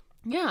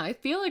 Yeah, I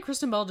feel like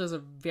Kristen Bell does a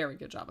very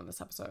good job in this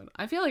episode.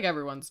 I feel like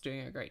everyone's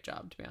doing a great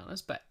job, to be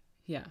honest, but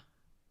yeah.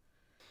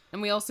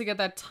 And we also get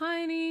that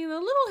the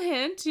little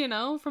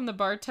hint, from the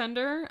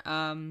bartender.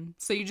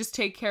 So you just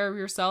take care of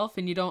yourself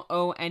and you don't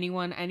owe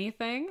anyone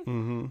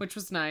anything, which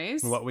was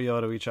nice. What we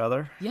owe to each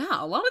other. Yeah,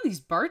 a lot of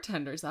these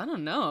bartenders, I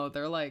don't know,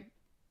 they're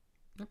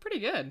pretty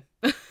good.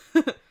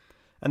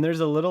 And there's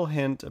a little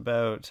hint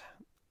about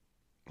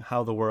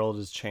how the world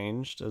has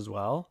changed as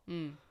well.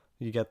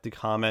 You get the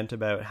comment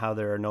about how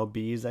there are no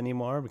bees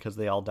anymore because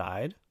they all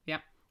died. Yeah.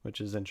 Which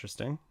is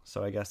interesting.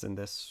 So I guess in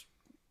this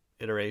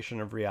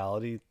iteration of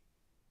reality,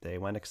 they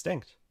went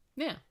extinct.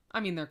 Yeah. I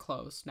mean, they're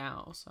closed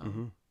now, so.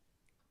 Scary.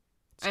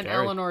 And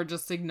Eleanor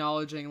just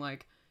acknowledging,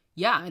 like,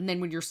 yeah, and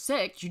then when you're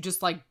sick, you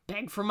just, like,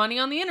 beg for money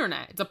on the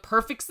internet. It's a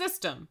perfect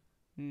system.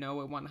 No,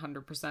 it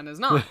 100% is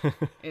not.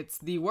 It's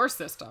the worst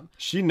system.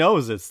 She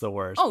knows it's the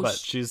worst, but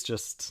she's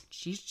just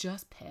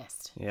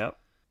pissed. Yep.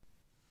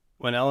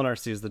 When Eleanor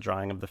sees the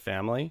drawing of the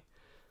family,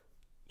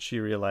 she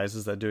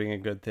realizes that doing a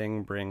good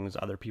thing brings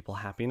other people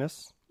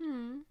happiness.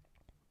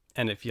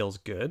 And it feels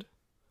good,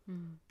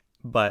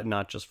 but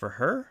not just for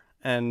her.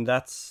 And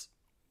that's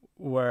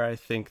where I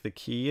think the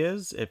key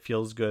is. It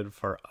feels good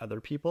for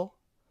other people.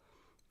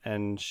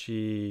 And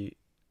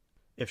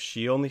if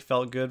she only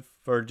felt good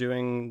for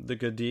doing the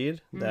good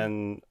deed,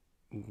 then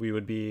we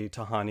would be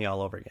Tahani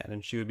all over again.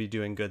 And she would be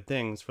doing good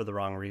things for the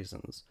wrong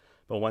reasons.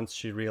 But once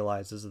she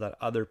realizes that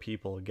other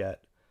people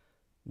get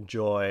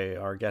joy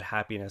or get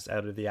happiness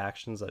out of the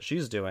actions that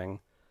she's doing,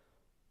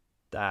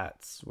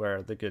 that's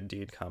where the good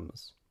deed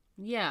comes.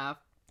 Yeah,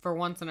 for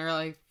once in her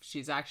life,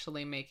 she's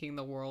actually making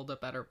the world a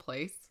better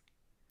place.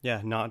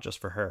 Yeah, not just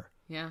for her.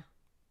 Yeah.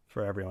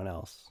 For everyone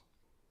else.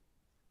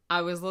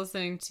 I was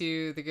listening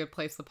to The Good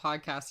Place, the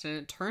podcast, and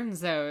it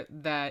turns out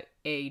that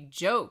a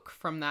joke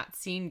from that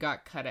scene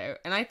got cut out.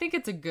 And I think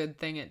it's a good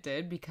thing it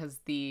did, because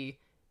the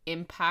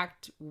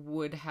impact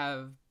would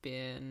have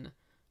been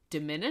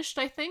diminished,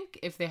 I think,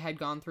 if they had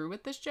gone through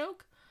with this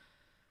joke.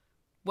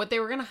 What they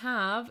were going to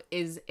have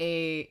is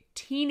a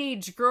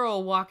teenage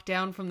girl walk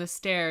down from the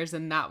stairs,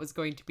 and that was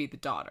going to be the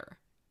daughter.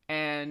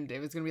 And it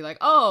was going to be like,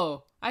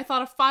 oh, I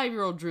thought a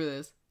 5-year-old drew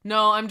this.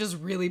 No, I'm just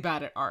really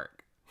bad at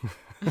art.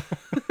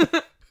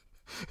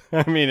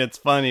 I mean, it's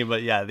funny,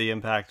 but yeah, the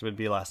impact would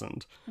be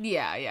lessened.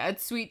 Yeah.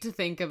 It's sweet to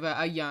think of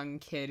a young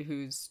kid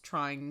who's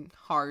trying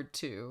hard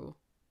to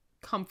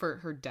comfort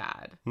her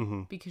dad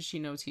because she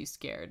knows he's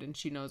scared, and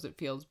she knows it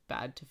feels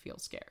bad to feel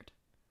scared.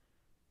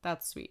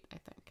 That's sweet, I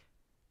think.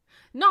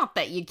 Not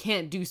that you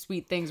can't do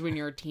sweet things when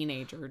you're a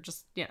teenager,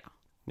 just, Yeah.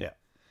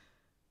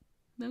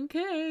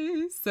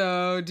 Okay,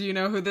 so do you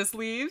know who this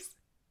leaves?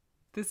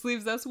 This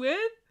leaves us with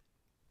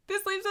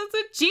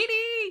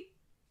Chidi!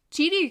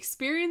 Chidi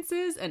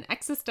experiences an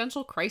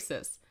existential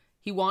crisis.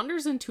 He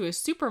wanders into a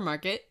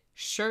supermarket,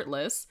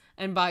 shirtless,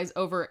 and buys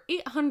over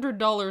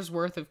 $800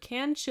 worth of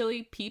canned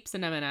chili, Peeps,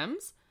 and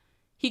M&Ms.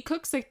 He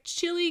cooks a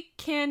chili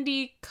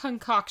candy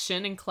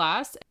concoction in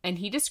class, and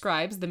he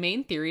describes the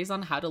main theories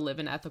on how to live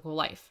an ethical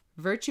life: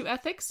 virtue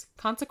ethics,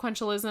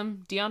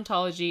 consequentialism,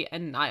 deontology,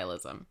 and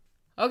nihilism.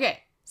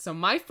 Okay, so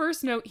my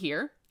first note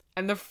here,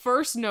 and the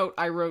first note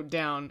I wrote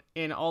down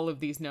in all of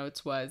these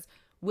notes was,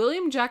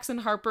 William Jackson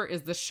Harper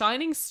is the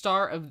shining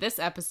star of this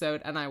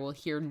episode, and I will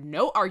hear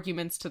no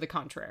arguments to the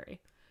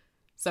contrary.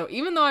 So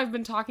even though I've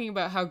been talking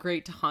about how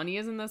great Tahani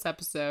is in this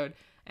episode,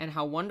 and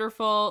how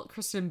wonderful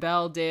Kristen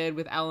Bell did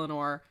with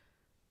Eleanor,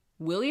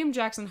 William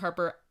Jackson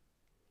Harper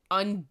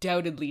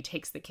undoubtedly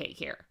takes the cake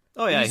here.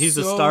 Oh yeah, he's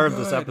the so star good.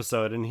 of this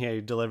episode, and he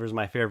delivers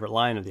my favorite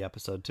line of the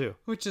episode too.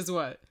 Which is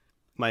what?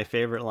 My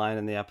favorite line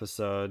in the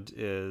episode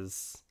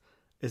is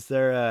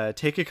there a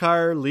take a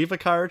car, leave a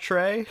car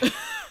tray?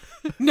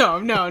 No,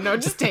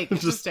 just take it.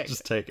 Just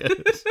take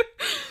it.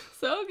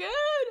 So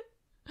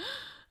good.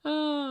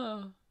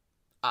 Oh,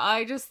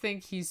 I just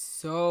think he's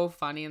so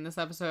funny in this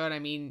episode. I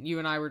mean, you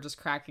and I were just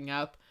cracking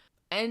up.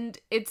 And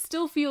it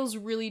still feels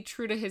really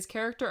true to his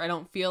character. I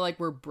don't feel like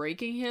we're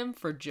breaking him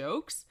for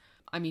jokes.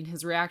 I mean,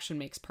 his reaction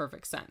makes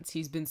perfect sense.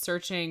 He's been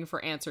searching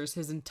for answers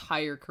his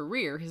entire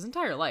career, his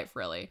entire life,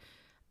 really.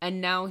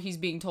 And now he's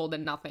being told that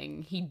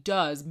nothing he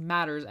does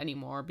matters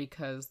anymore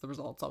because the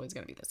result's always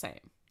going to be the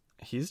same.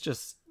 He's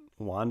just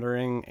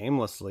wandering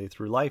aimlessly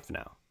through life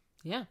now.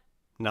 Yeah.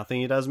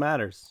 Nothing he does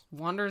matters.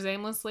 Wanders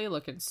aimlessly,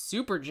 looking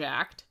super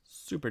jacked.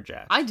 Super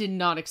jacked. I did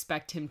not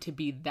expect him to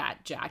be that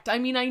jacked. I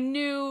mean, I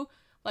knew,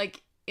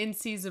 like, in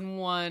season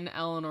 1,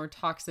 Eleanor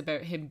talks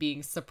about him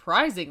being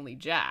surprisingly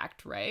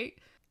jacked, right?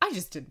 I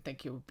just didn't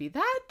think it would be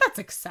that. That's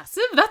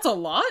excessive. That's a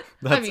lot.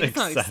 That's I mean, it's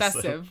not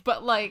excessive,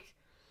 but, like,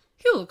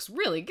 he looks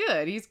really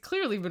good. He's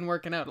clearly been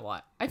working out a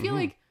lot. I feel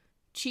like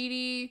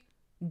Chidi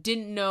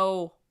didn't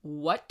know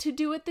what to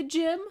do at the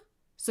gym,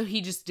 so he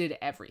just did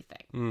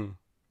everything.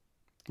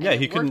 Yeah,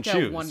 he couldn't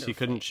choose. Wonderfully. He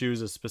couldn't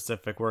choose a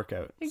specific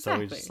workout.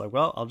 Exactly. So he's just like,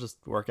 well, I'll just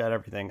work out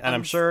everything. And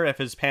I'm sure if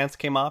his pants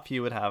came off, he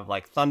would have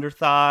like thunder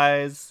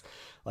thighs,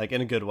 like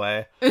in a good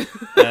way,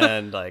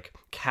 and like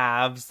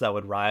calves that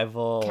would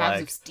rival Calves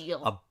like of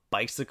steel. a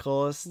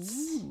bicyclist's.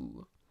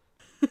 Ooh.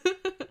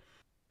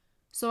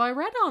 So I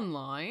read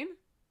online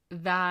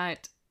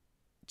that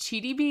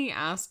Chidi being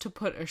asked to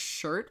put a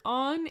shirt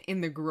on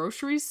in the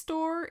grocery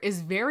store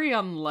is very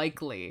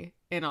unlikely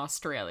in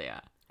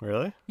Australia.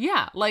 Really?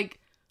 Yeah, like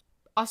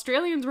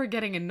Australians were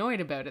getting annoyed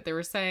about it. They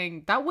were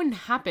saying that wouldn't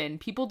happen.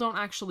 People don't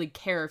actually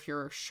care if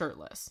you're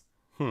shirtless.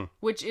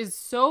 Which is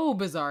so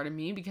bizarre to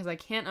me because I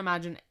can't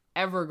imagine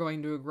ever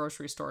going to a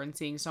grocery store and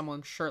seeing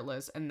someone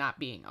shirtless and that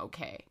being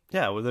okay.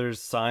 Yeah, well, there's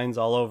signs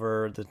all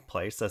over the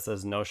place that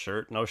says no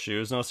shirt, no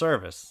shoes, no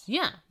service.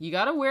 Yeah, you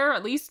gotta wear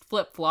at least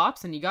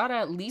flip-flops and you gotta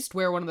at least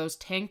wear one of those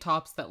tank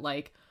tops that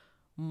like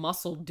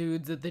muscle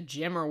dudes at the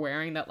gym are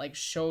wearing that like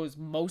shows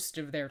most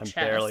of their And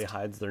chest. barely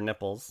hides their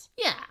nipples.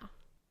 Yeah.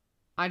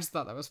 I just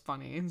thought that was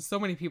funny. And so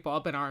many people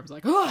up in arms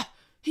like, oh,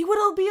 he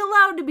would be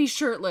allowed to be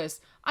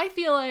shirtless. I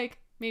feel like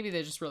maybe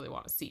they just really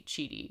want to see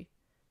Chidi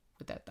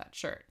without that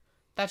shirt.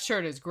 That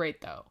shirt is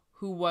great, though.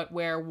 Who, what,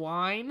 where,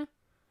 wine?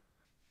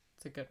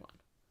 It's a good one.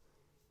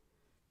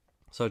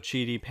 So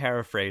Chidi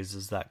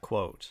paraphrases that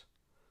quote.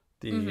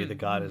 The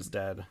God is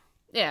dead.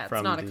 Yeah, it's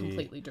From not a the-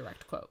 completely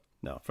direct quote.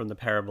 No, from the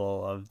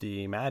parable of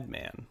the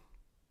madman.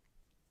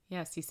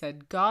 Yes, he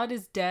said, God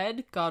is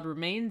dead, God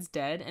remains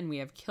dead, and we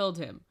have killed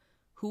him.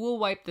 Who will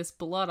wipe this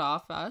blood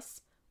off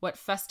us? What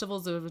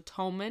festivals of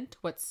atonement,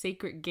 what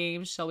sacred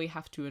games shall we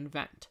have to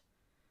invent?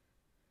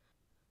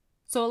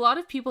 So a lot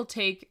of people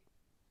take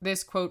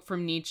this quote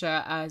from Nietzsche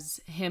as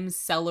him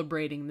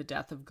celebrating the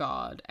death of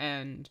God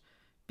and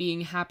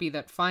being happy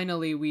that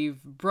finally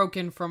we've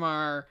broken from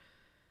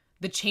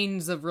the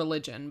chains of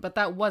religion. But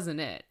that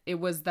wasn't it. It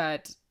was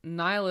that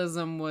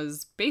nihilism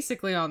was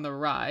basically on the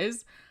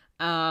rise.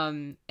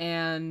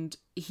 And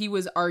he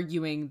was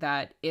arguing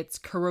that its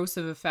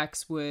corrosive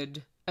effects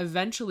would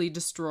eventually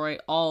destroy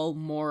all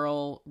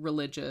moral,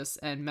 religious,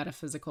 and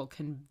metaphysical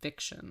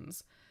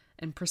convictions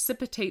and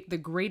precipitate the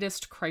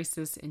greatest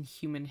crisis in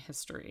human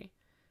history.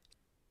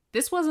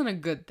 This wasn't a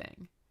good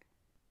thing.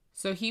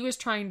 So he was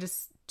trying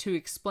to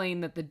explain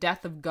that the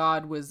death of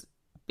God was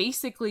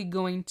basically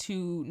going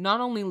to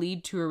not only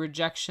lead to a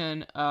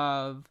rejection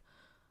of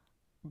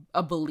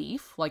a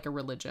belief, like a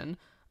religion,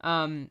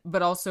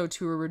 but also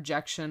to a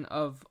rejection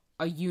of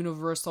a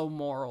universal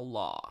moral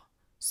law.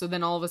 So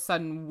then all of a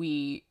sudden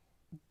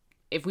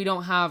if we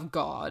don't have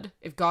God,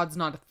 if God's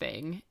not a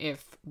thing,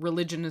 if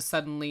religion is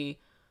suddenly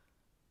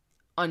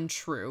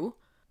untrue,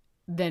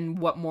 then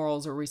what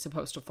morals are we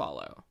supposed to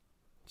follow?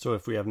 So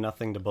if we have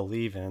nothing to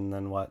believe in,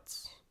 then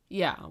what's...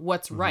 Yeah,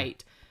 what's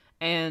right?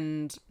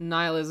 And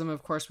nihilism,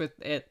 of course, with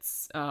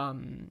its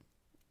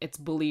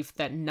belief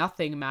that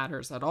nothing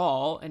matters at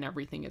all and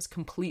everything is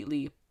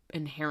completely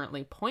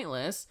inherently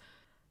pointless,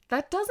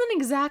 that doesn't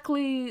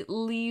exactly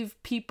leave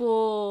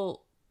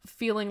people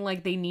feeling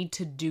like they need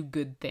to do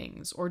good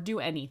things or do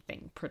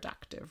anything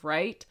productive,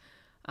 right?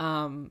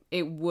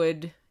 It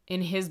would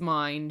in his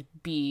mind,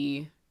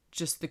 be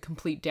just the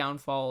complete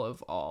downfall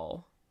of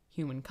all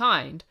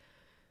humankind.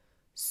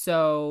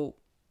 So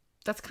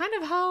that's kind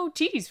of how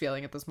Chidi's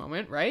feeling at this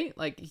moment, right?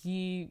 Like,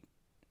 he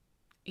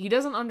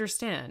doesn't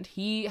understand.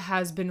 He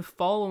has been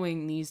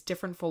following these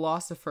different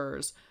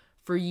philosophers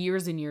for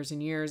years and years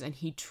and years, and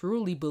he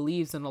truly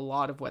believes in a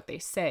lot of what they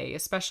say,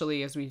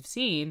 especially as we've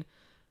seen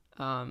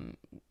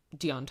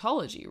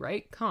deontology,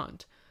 right?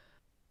 Kant.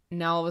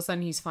 Now all of a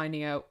sudden he's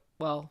finding out,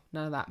 well,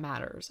 none of that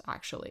matters,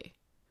 actually.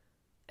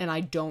 And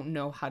I don't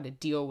know how to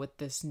deal with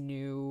this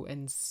new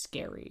and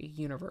scary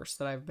universe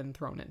that I've been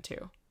thrown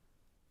into.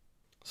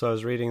 So I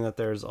was reading that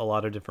there's a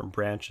lot of different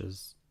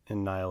branches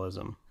in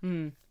nihilism.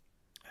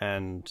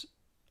 And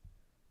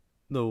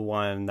the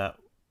one that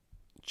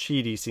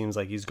Chidi seems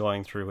like he's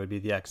going through would be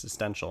the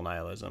existential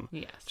nihilism.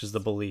 Yes. Which is the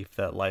belief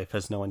that life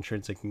has no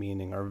intrinsic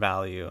meaning or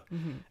value,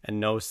 and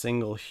no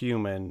single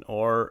human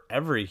or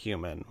every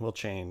human will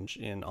change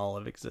in all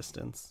of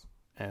existence,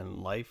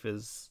 and life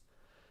is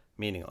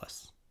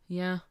meaningless.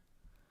 Yeah.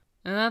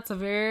 And that's a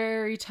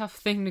very tough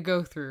thing to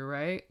go through,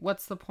 right?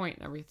 What's the point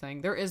in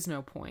everything? There is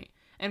no point.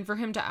 And for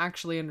him to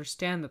actually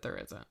understand that there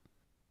isn't.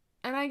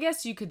 And I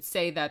guess you could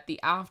say that the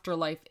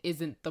afterlife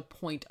isn't the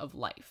point of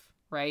life,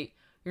 right?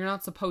 You're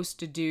not supposed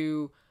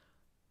to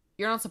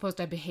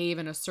behave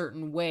in a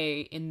certain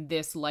way in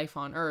this life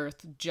on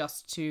Earth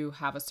just to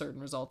have a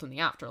certain result in the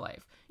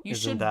afterlife.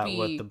 Isn't that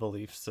what the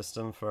belief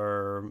system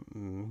for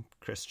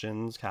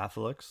Christians,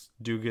 Catholics,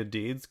 do good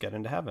deeds, get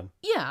into heaven?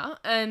 Yeah,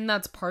 and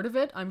that's part of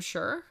it, I'm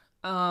sure.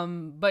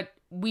 But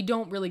we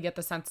don't really get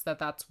the sense that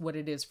that's what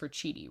it is for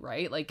Chidi,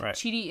 right? Like, right.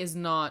 Chidi is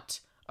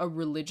not a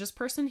religious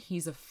person,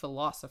 he's a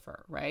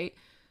philosopher, right?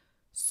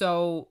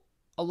 So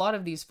a lot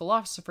of these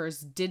philosophers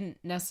didn't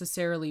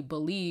necessarily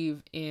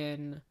believe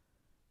in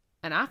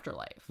an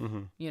afterlife.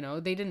 You know,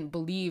 they didn't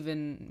believe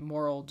in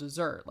moral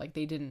desert. Like,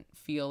 they didn't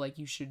feel like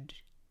you should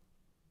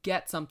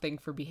get something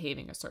for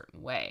behaving a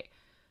certain way.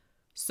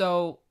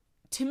 So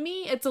to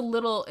me, it's a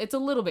little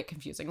bit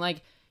confusing.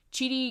 Like,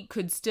 Chidi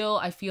could still,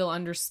 I feel,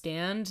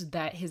 understand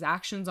that his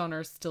actions on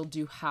Earth still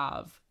do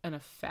have an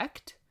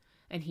effect,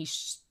 and he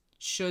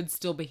should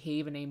still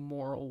behave in a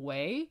moral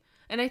way.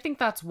 And I think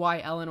that's why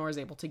Eleanor is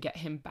able to get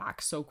him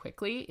back so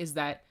quickly, is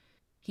that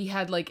he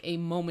had like a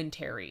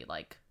momentary,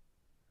 like,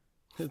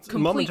 it's a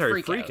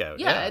momentary freak out.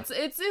 Yeah,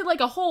 it's like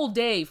a whole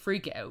day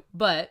freak out,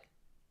 but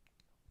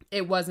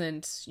it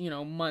wasn't,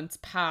 months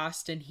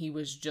past and he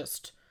was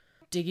just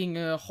digging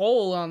a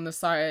hole on the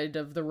side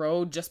of the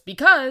road just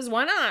because,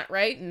 why not,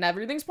 right? And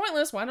everything's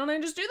pointless, why don't I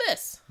just do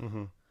this?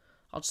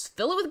 I'll just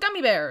fill it with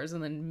gummy bears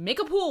and then make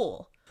a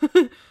pool.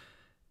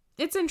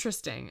 It's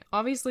interesting.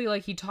 Obviously,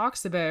 like, he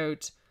talks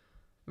about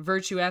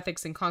virtue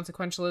ethics and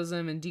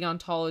consequentialism and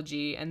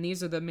deontology, and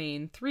these are the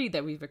main three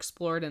that we've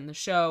explored in the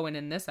show and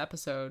in this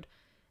episode.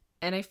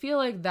 And I feel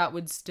like that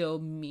would still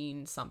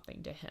mean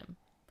something to him.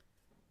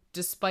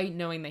 Despite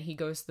knowing that he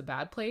goes to the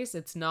bad place,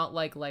 it's not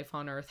like life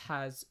on Earth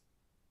has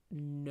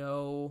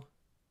no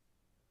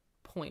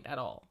point at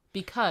all.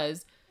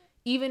 Because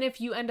even if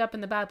you end up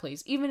in the bad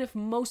place, even if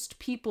most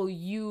people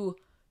you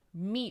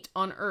meet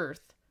on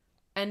Earth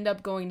end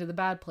up going to the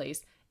bad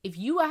place, if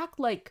you act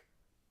like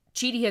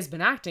Chidi has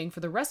been acting for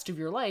the rest of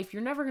your life,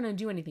 you're never going to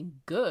do anything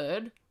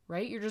good,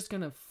 right? You're just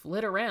going to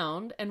flit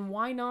around. And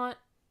why not,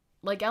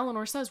 like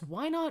Eleanor says,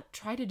 why not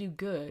try to do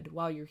good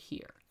while you're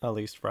here? At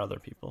least for other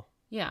people.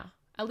 Yeah.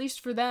 At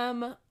least for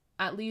them,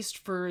 at least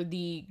for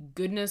the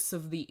goodness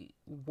of the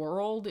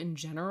world in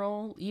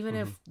general. Even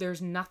if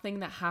there's nothing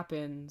that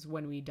happens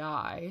when we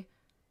die,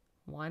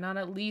 why not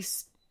at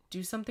least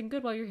do something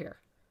good while you're here?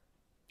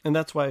 And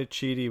that's why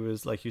Chidi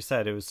was, like you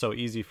said, it was so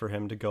easy for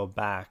him to go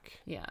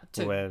back. Yeah,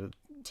 to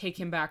take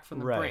him back from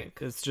the brink.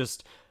 It's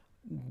just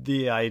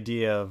the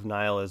idea of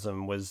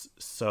nihilism was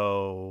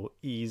so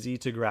easy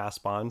to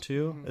grasp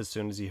onto as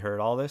soon as he heard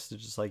all this.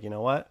 It's just like, you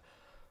know what?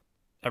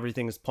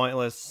 Everything is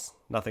pointless.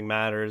 Nothing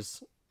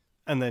matters.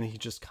 And then he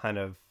just kind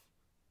of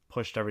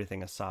pushed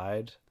everything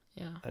aside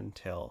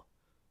until,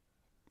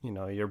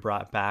 you're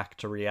brought back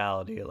to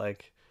reality.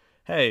 Like,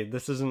 hey,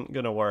 this isn't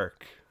going to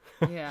work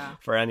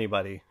for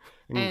anybody,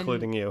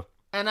 including you.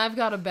 And I've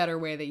got a better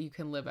way that you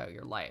can live out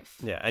your life.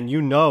 Yeah, and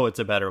it's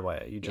a better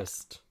way. You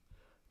just,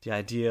 the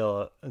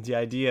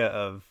idea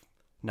of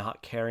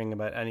not caring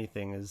about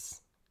anything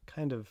is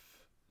kind of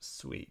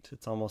sweet.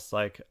 It's almost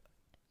like...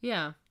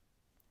 Yeah.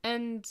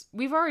 And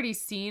we've already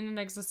seen an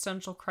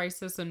existential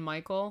crisis in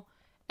Michael.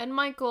 And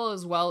Michael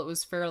as well, it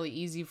was fairly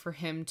easy for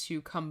him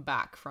to come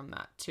back from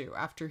that too,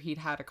 after he'd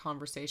had a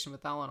conversation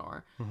with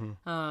Eleanor.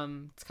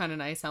 It's kind of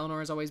nice.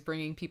 Eleanor is always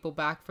bringing people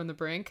back from the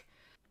brink.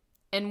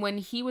 And when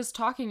he was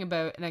talking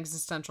about an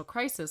existential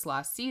crisis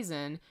last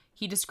season,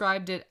 he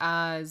described it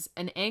as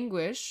an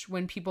anguish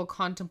when people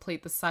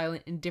contemplate the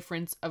silent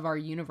indifference of our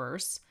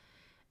universe,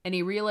 and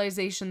a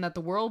realization that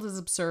the world is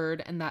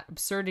absurd and that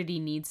absurdity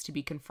needs to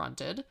be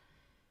confronted.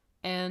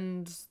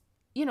 And,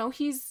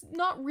 he's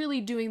not really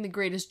doing the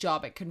greatest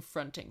job at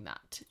confronting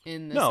that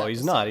in this episode.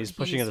 He's not. He's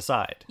pushing it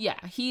aside.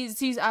 Yeah,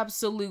 he's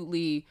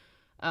absolutely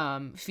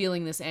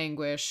feeling this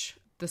anguish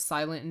the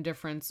silent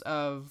indifference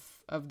of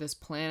this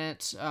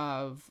planet,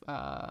 of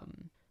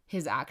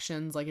his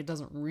actions. Like, it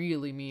doesn't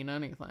really mean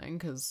anything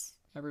because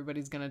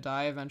everybody's gonna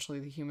die. Eventually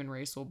the human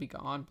race will be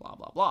gone, blah,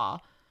 blah, blah.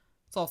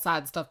 It's all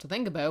sad stuff to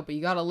think about, but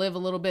you gotta live a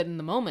little bit in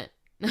the moment.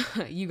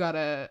 You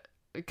gotta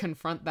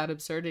confront that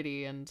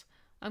absurdity, and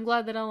I'm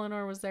glad that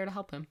Eleanor was there to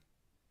help him.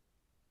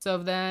 So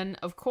then,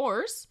 of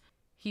course,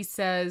 he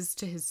says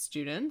to his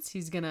students,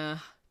 he's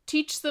gonna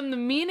teach them the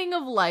meaning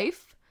of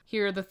life.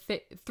 Here are the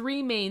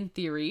three main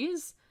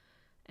theories.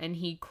 And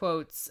he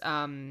quotes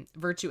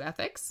virtue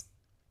ethics.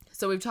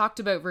 So we've talked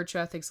about virtue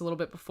ethics a little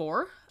bit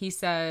before. He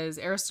says,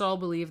 Aristotle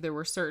believed there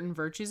were certain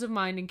virtues of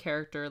mind and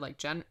character,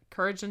 like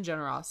courage and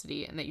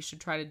generosity, and that you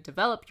should try to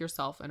develop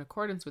yourself in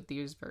accordance with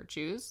these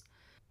virtues.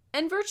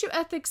 And virtue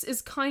ethics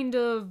is kind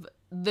of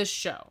the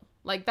show.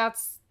 Like,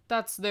 that's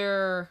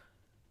their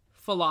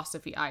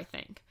philosophy, I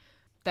think.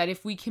 That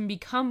if we can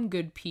become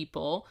good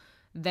people,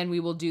 then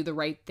we will do the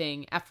right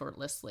thing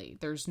effortlessly.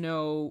 There's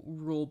no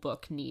rule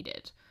book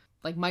needed.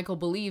 Like, Michael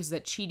believes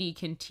that Chidi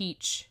can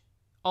teach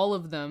all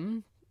of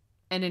them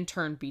and in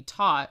turn be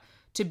taught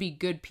to be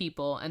good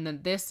people, and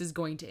then this is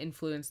going to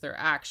influence their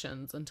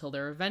actions until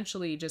they're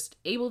eventually just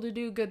able to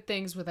do good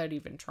things without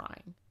even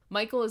trying.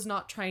 Michael is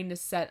not trying to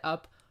set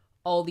up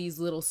all these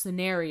little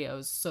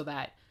scenarios so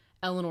that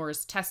Eleanor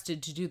is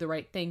tested to do the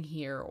right thing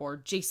here, or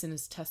Jason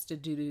is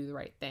tested to do the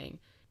right thing.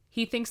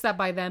 He thinks that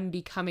by them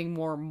becoming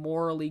more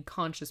morally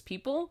conscious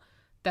people,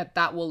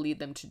 that will lead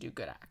them to do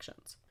good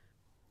actions.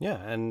 Yeah,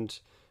 and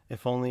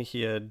if only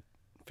he had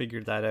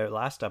figured that out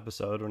last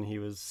episode when he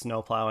was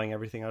snowplowing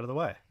everything out of the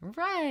way.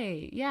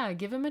 Right. Yeah,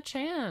 give him a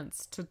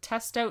chance to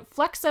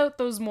flex out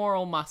those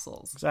moral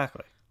muscles.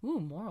 Exactly. Ooh,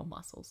 moral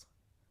muscles.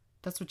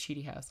 That's what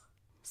Chidi has.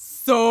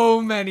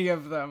 So many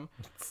of them.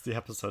 It's the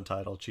episode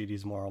title,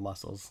 Chidi's Moral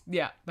Muscles.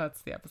 Yeah,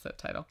 that's the episode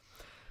title.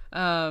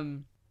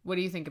 What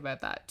do you think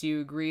about that? Do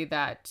you agree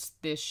that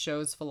this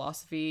show's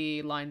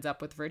philosophy lines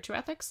up with virtue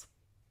ethics?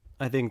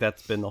 I think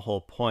that's been the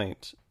whole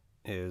point,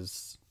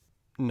 is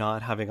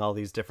not having all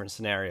these different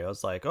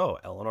scenarios like, oh,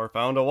 Eleanor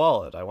found a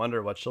wallet, I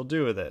wonder what she'll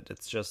do with it.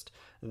 It's just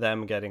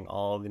them getting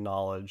all the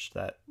knowledge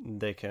that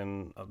they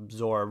can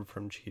absorb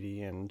from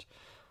Chidi and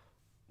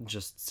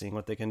just seeing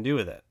what they can do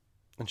with it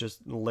and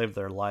just live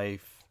their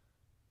life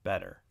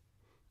better.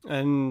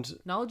 And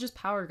knowledge is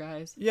power,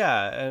 guys.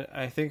 Yeah, and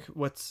I think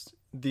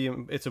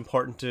it's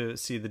important to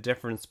see the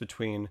difference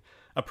between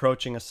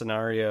approaching a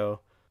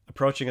scenario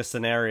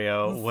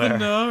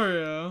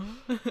where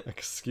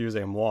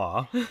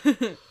excusez-moi,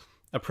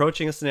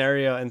 approaching a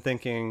scenario and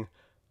thinking,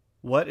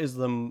 what is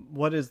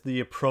the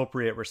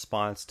appropriate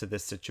response to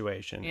this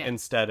situation,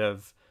 instead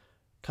of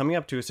coming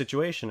up to a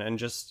situation and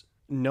just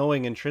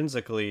knowing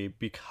intrinsically,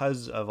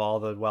 because of all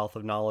the wealth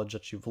of knowledge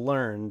that you've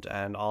learned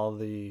and all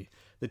the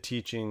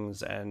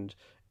teachings and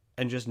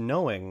just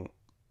knowing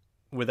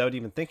without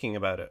even thinking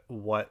about it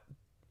what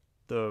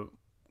the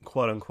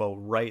quote-unquote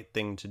right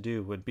thing to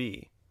do would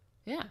be.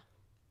 Yeah.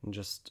 And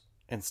just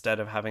instead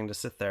of having to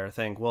sit there and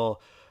think,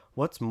 well,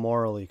 what's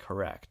morally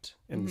correct?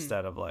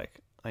 Instead of like,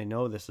 I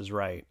know this is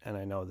right and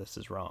I know this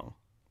is wrong.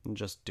 And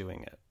just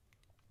doing it.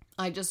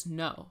 I just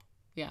know.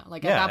 Yeah.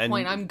 Like at that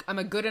point, I'm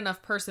a good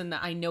enough person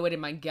that I know it in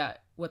my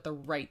gut what the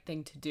right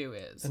thing to do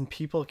is. And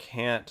people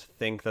can't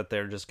think that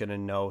they're just going to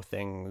know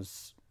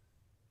things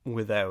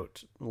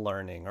without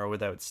learning or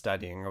without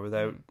studying or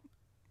without,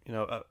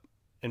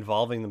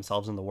 involving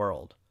themselves in the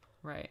world.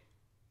 Right.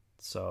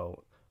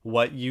 So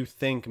what you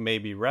think may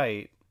be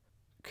right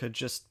could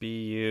just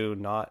be you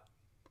not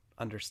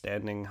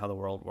understanding how the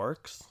world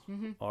works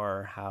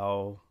or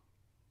how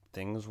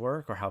things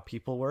work or how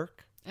people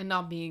work. And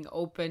not being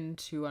open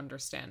to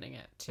understanding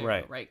it too.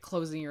 Right.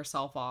 Closing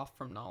yourself off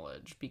from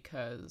knowledge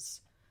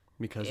because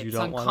you don't want to learn.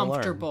 It's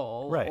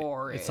uncomfortable, right?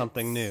 Or it's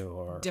something new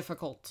or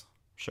difficult.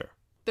 Sure.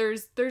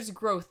 There's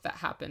growth that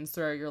happens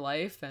throughout your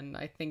life, and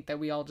I think that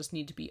we all just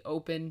need to be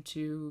open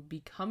to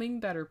becoming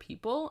better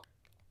people.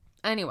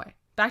 Anyway,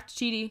 back to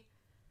Chidi.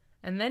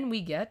 And then we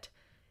get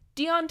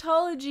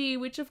deontology,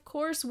 which of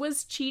course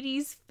was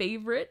Chidi's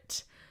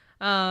favorite.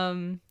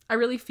 I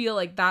really feel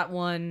like that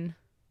one,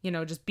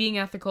 just being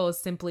ethical is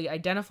simply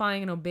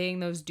identifying and obeying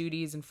those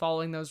duties and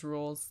following those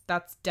rules.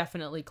 That's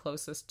definitely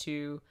closest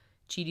to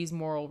Chidi's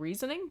moral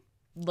reasoning.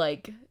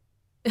 Like,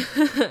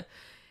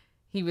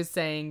 he was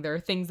saying there are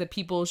things that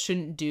people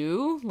shouldn't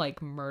do,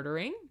 like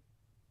murdering.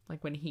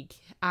 Like when he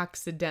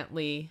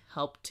accidentally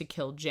helped to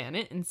kill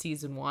Janet in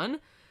season 1.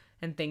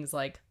 And things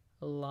like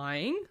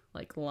lying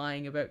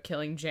about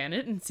killing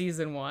Janet in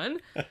season 1.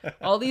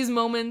 All these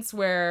moments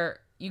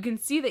where you can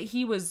see that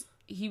he was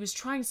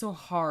trying so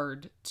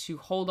hard to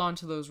hold on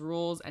to those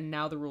rules, and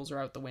now the rules are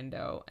out the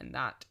window, and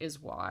that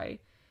is why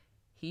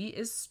he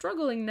is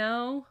struggling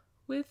now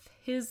with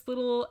his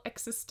little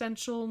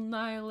existential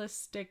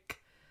nihilistic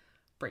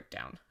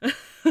breakdown.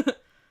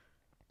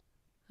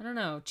 I don't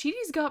know.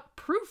 Chidi's got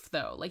proof,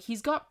 though. Like,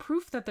 he's got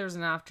proof that there's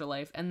an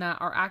afterlife and that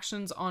our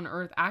actions on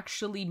Earth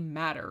actually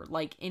matter,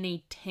 like, in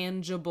a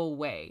tangible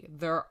way.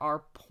 There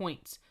are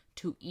points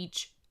to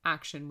each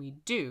action we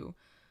do.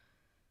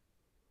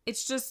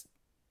 It's just,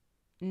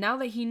 now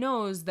that he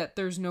knows that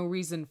there's no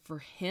reason for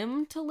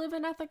him to live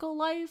an ethical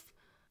life,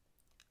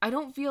 I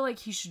don't feel like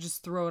he should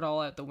just throw it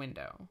all out the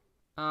window.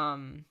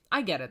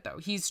 I get it though.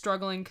 He's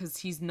struggling because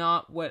he's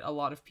not what a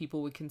lot of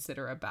people would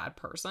consider a bad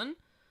person.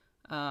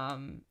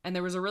 And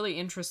there was a really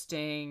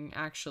interesting,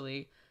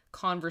 actually,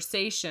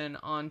 conversation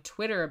on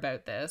Twitter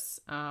about this.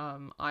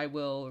 I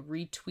will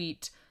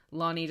retweet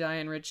Lonnie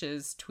Diane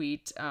Rich's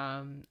tweet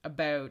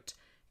about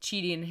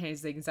Chidi and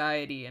his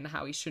anxiety and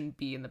how he shouldn't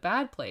be in the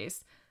bad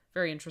place.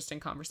 Very interesting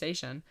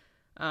conversation.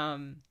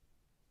 I'm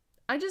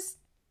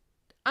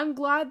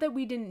glad that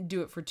we didn't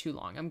do it for too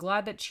long. I'm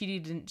glad that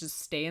Chidi didn't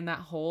just stay in that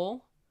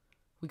hole.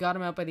 We got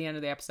him out by the end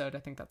of the episode. I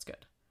think that's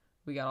good.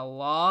 We got a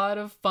lot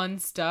of fun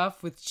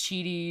stuff with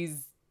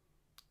Chidi's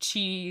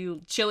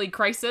chili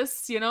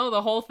crisis. You know,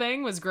 the whole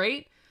thing was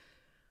great.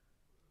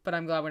 But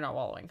I'm glad we're not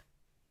wallowing.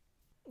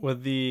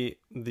 With the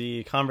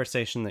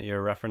conversation that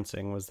you're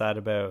referencing, was that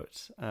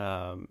about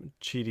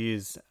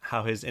Chidi's,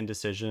 how his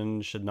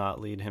indecision should not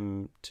lead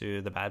him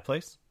to the bad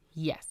place?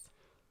 Yes.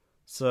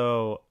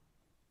 So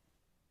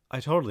I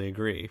totally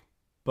agree.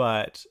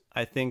 But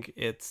I think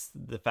it's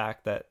the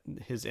fact that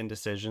his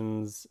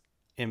indecisions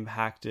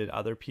impacted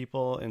other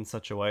people in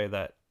such a way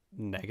that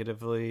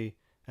negatively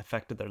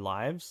affected their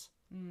lives.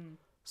 Mm.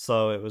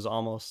 So it was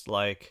almost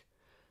like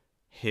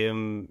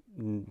him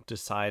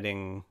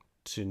deciding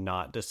to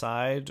not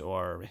decide,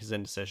 or his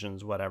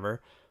indecisions,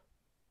 whatever,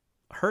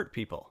 hurt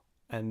people.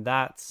 And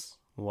that's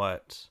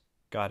what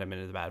got him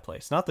into the bad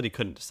place. Not that he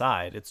couldn't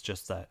decide. It's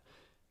just that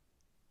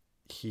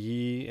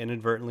he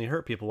inadvertently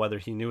hurt people, whether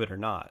he knew it or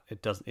not.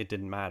 It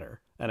didn't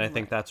matter. And I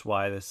think that's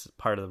why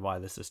why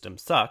the system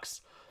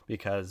sucks,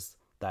 because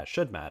that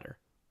should matter.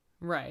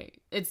 Right.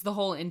 It's the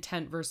whole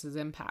intent versus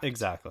impact.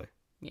 Exactly.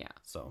 Yeah.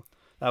 So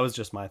that was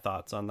just my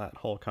thoughts on that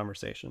whole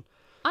conversation.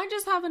 I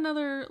just have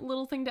another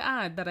little thing to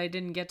add that I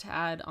didn't get to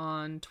add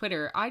on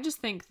Twitter. I just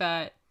think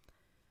that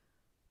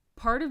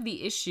part of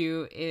the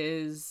issue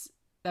is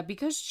that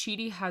because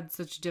Chidi had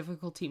such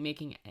difficulty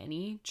making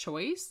any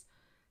choice,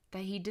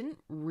 that he didn't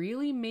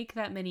really make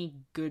that many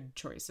good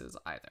choices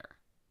either.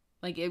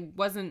 Like, it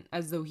wasn't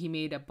as though he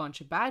made a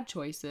bunch of bad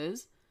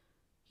choices.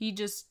 He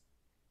just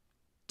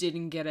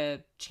didn't get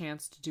a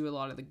chance to do a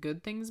lot of the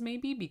good things,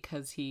 maybe,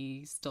 because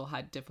he still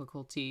had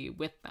difficulty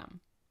with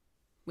them.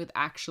 With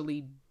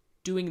actually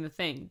doing the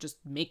thing, just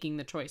making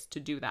the choice to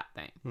do that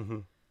thing. Mm-hmm.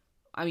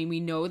 I mean,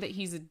 we know that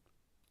he's a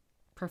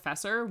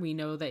professor. We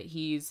know that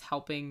he's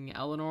helping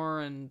Eleanor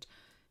and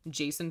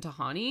Jason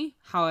Tahani.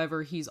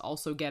 However, he's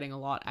also getting a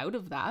lot out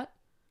of that.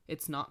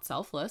 It's not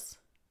selfless.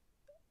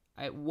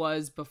 It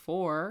was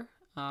before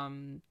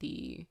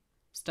the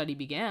study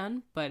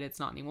began, but it's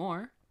not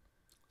anymore.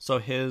 So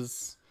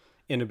his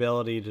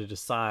inability to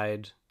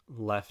decide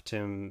left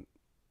him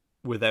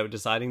without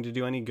deciding to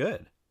do any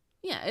good.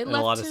 Yeah, in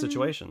a lot of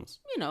situations.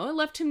 You know, it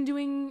left him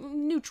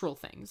doing neutral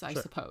things, I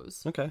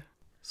suppose. Okay.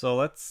 So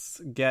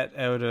let's get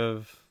out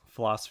of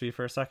philosophy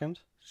for a second.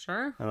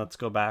 Sure. And let's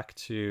go back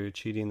to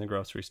Chidi in the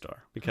grocery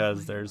store,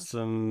 because there's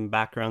some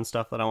background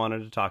stuff that I wanted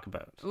to talk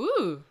about.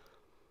 Ooh.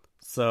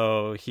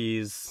 So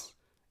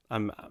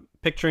I'm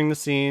picturing the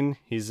scene.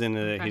 He's in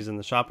the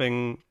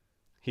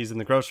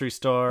grocery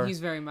store.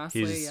 He's very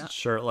muscly. He's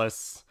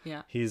shirtless.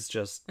 Yeah. He's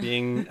just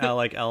being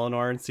like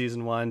Eleanor in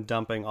season 1,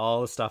 dumping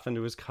all the stuff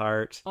into his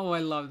cart. Oh, I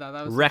love that.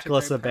 That was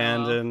reckless such a great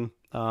abandon.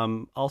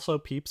 Also,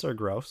 peeps are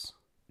gross.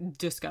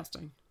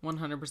 Disgusting.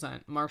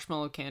 100%.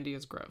 Marshmallow candy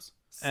is gross.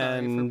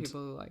 Sorry for people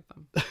who like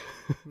them.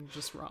 I'm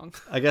just wrong.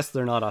 I guess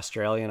they're not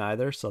Australian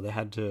either, so they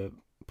had to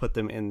put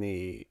them in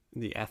the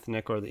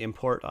ethnic or the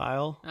import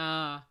aisle.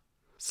 Ah.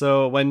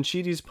 So when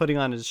Chidi's putting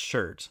on his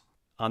shirt,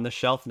 on the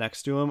shelf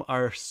next to him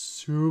are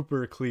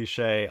super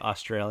cliche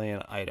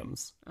Australian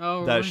items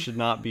that should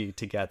not be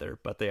together,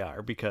 but they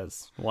are,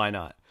 because why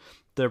not?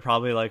 They're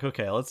probably like,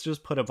 okay, let's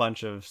just put a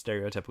bunch of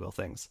stereotypical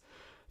things.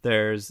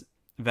 There's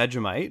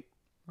Vegemite.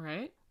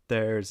 Right.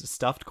 There's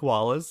stuffed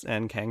koalas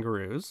and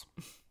kangaroos.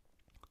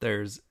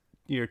 There's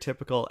your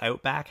typical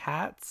Outback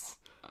hats.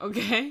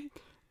 Okay.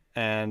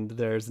 And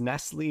there's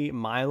Nestle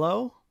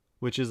Milo,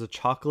 which is a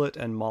chocolate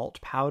and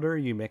malt powder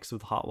you mix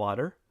with hot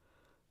water.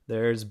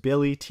 There's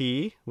Billy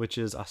Tea, which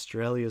is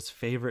Australia's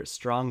favorite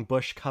strong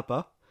bush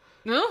cuppa.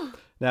 Oh.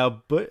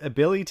 Now,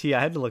 Billy Tea,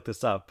 I had to look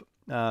this up.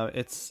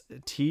 It's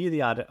tea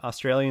the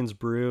Australians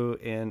brew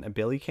in a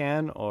billy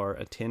can or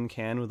a tin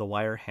can with a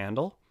wire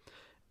handle.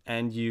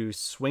 And you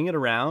swing it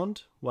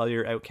around while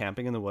you're out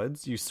camping in the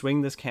woods. You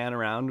swing this can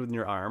around with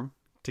your arm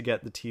to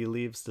get the tea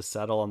leaves to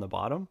settle on the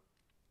bottom.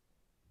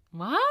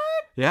 What?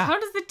 Yeah. How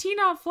does the tea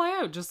not fly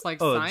out? Just like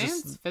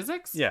science?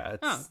 Physics? Yeah,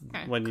 it's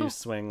when you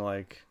swing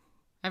like...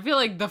 I feel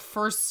like the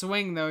first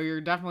swing, though,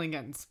 you're definitely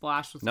getting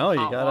splashed with some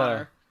hot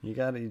water. You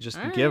just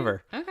give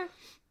her. Okay.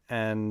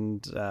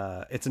 And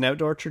it's an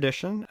outdoor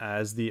tradition,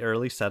 as the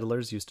early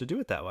settlers used to do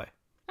it that way.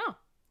 Oh.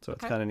 So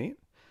it's kind of neat.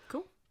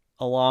 Cool.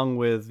 Along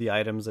with the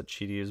items that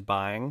Chidi is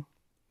buying,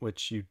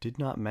 which you did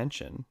not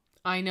mention.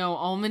 I know,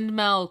 almond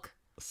milk.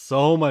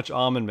 So much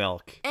almond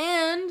milk.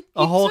 And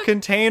a whole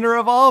container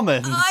of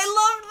almonds.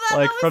 I loved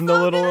Like That was from the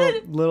so little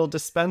good. little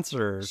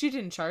dispenser. She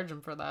didn't charge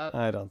him for that.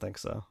 I don't think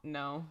so.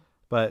 No.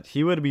 But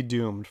he would be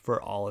doomed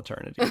for all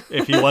eternity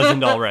if he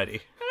wasn't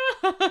already.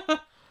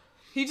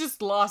 He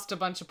just lost a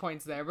bunch of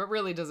points there, but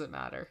really doesn't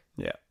matter.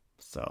 Yeah.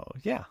 So,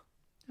 yeah.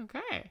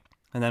 Okay.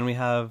 And then we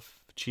have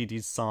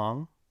Chidi's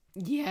song.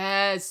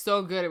 Yeah, it's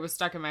so good. It was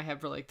stuck in my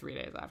head for like 3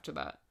 days after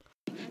that.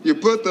 You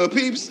put the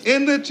peeps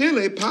in the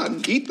chili pot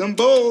and eat them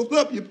both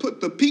up. You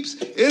put the peeps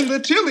in the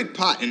chili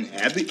pot and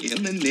add the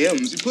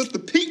M&Ms. You put the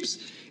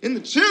peeps in the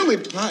chili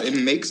pot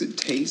and makes it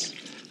taste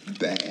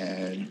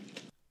bad.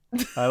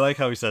 I like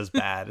how he says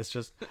bad. It's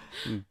just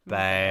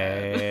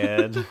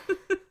bad.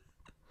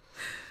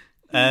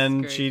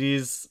 And great.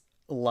 Chidi's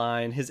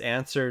line, his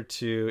answer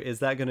to, is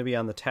that going to be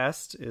on the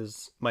test,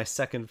 is my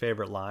second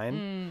favorite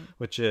line,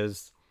 which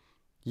is,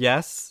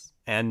 yes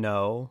and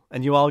no,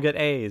 and you all get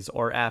A's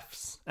or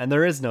F's, and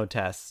there is no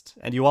test,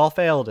 and you all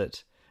failed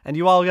it, and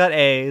you all got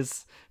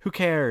A's. Who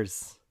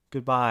cares?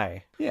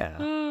 Goodbye. Yeah.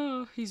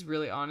 Oh, he's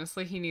really,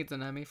 honestly, he needs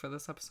an Emmy for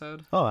this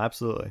episode. Oh,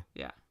 absolutely.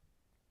 Yeah.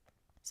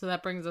 So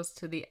that brings us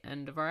to the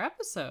end of our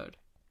episode.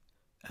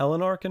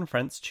 Eleanor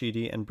confronts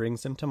Chidi and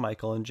brings him to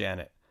Michael and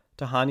Janet.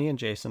 Tahani and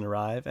Jason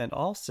arrive, and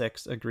all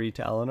 6 agree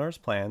to Eleanor's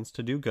plans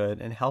to do good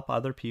and help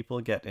other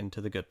people get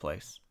into the good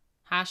place.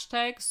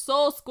 Hashtag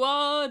Soul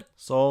Squad.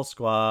 Soul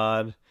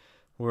Squad.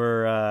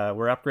 We're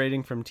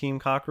upgrading from Team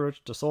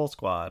Cockroach to Soul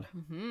Squad.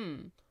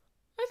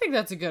 I think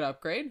that's a good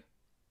upgrade.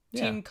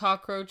 Yeah. Team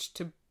Cockroach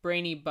to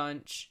Brainy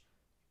Bunch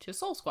to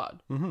Soul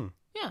Squad. Mm-hmm.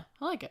 Yeah,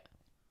 I like it.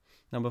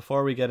 Now,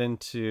 before we get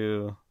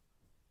into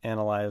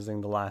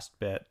analyzing the last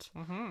bit,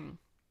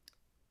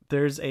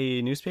 there's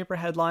a newspaper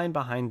headline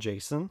behind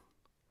Jason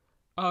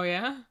Oh,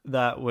 yeah?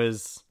 that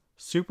was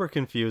super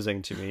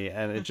confusing to me,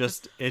 and it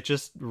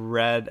just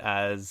read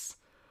as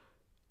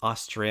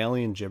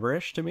Australian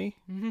gibberish to me.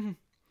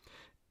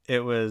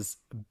 It was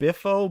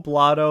Biffo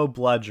Blotto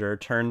Bludger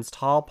turns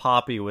tall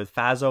poppy with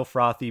Fazzo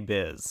Frothy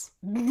Biz.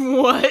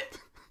 What?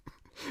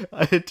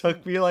 It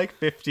took me like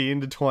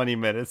 15 to 20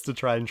 minutes to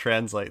try and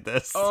translate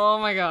this. Oh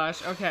my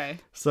gosh, okay.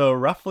 So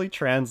roughly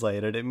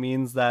translated, it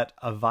means that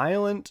a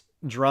violent,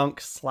 drunk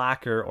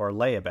slacker or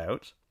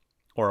layabout,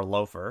 or a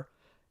loafer,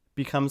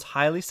 becomes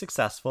highly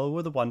successful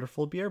with a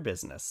wonderful beer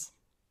business.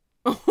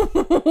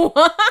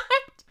 What?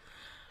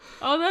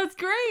 Oh, that's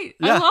great.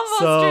 Yeah, I love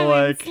so Australian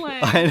like,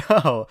 slang. I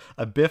know.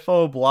 A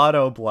Biffo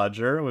Blotto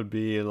Bludger would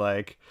be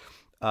like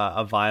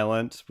a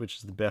violent, which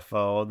is the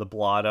Biffo. The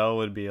Blotto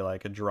would be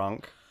like a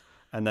drunk.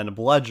 And then a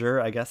bludger,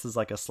 I guess, is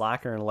like a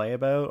slacker and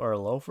layabout or a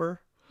loafer.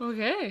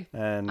 Okay.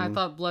 And I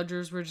thought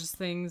bludgers were just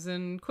things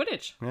in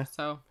Quidditch. Yeah.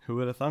 So, who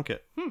would have thunk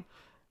it?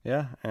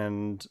 Yeah,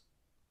 and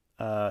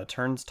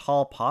turns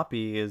tall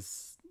poppy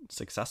is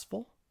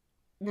successful.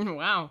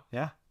 wow.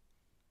 Yeah.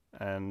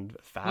 And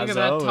Fazzo Look at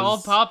that tall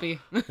is, poppy.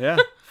 Yeah,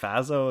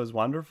 Fazzo is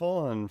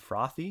wonderful, and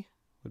frothy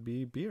would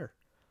be beer.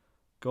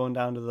 Going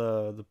down to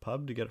the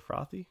pub to get a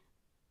frothy.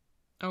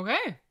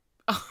 Okay.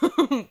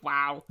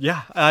 Wow.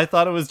 Yeah, I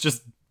thought it was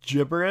just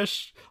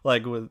gibberish,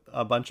 like with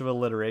a bunch of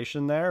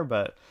alliteration there,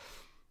 but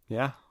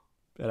yeah,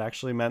 it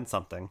actually meant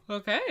something.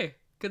 Okay.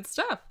 Good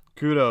stuff.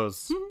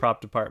 Kudos,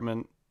 prop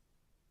department.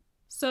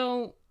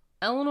 So,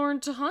 Eleanor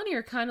and Tahani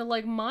are kind of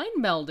like mind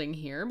melding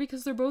here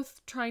because they're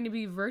both trying to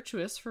be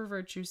virtuous for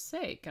virtue's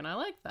sake, and I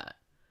like that.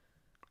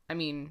 I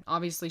mean,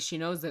 obviously she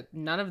knows that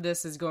none of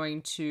this is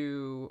going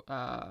to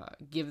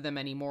give them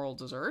any moral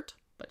dessert,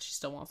 but she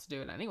still wants to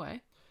do it anyway.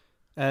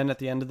 And at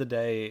the end of the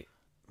day,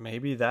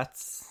 maybe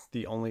that's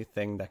the only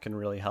thing that can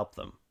really help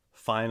them.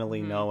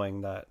 Finally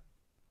knowing that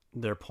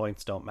their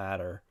points don't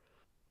matter.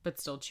 But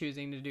still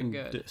choosing to do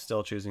good.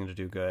 Still choosing to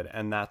do good.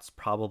 And that's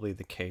probably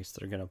the case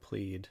they're going to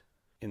plead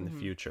in the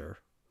future.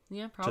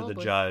 Yeah, probably. To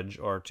the judge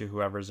or to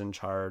whoever's in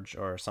charge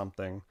or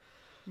something.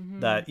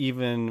 That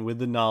even with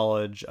the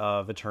knowledge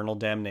of eternal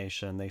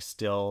damnation, they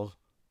still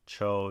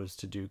chose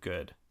to do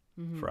good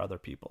for other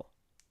people.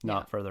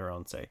 Not for their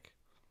own sake.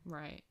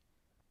 Right.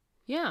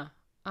 Yeah.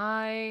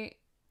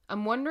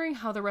 I'm wondering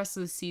how the rest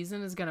of the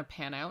season is going to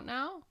pan out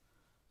now.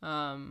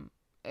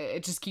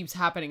 It just keeps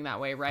happening that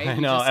way, right? I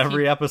know,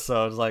 every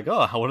episode is like,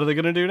 oh, what are they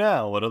going to do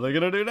now? What are they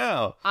going to do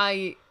now?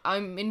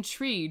 I'm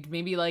intrigued.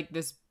 Maybe like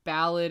this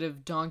Ballad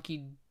of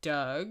Donkey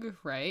Doug,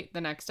 right?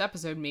 The next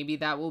episode, maybe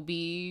that will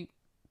be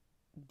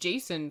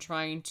Jason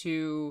trying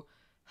to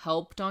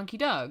help Donkey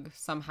Doug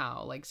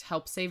somehow, like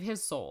help save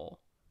his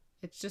soul.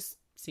 It just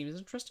seems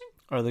interesting.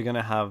 Are they going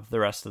to have the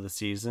rest of the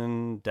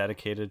season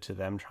dedicated to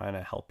them trying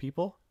to help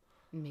people?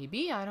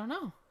 Maybe, I don't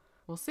know.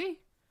 We'll see.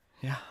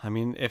 Yeah, I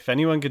mean, if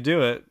anyone could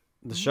do it,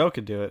 the show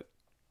could do it.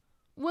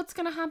 What's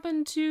going to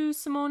happen to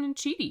Simone and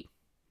Chidi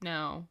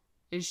now?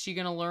 Is she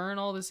going to learn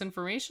all this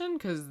information?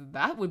 Because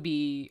that would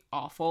be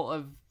awful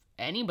of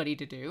anybody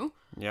to do.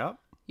 Yeah.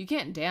 You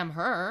can't damn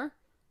her.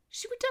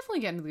 She would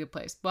definitely get into the good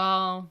place.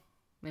 Well,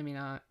 maybe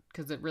not,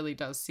 because it really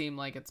does seem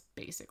like it's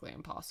basically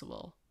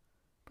impossible.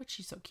 But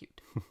she's so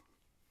cute.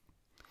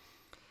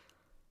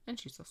 And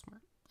she's so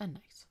smart and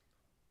nice.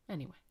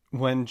 Anyway.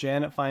 When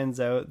Janet finds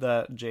out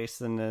that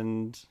Jason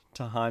and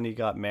Tahani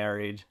got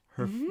married,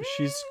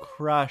 She's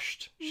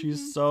crushed.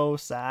 She's so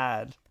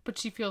sad. But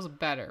she feels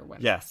better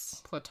when Yes.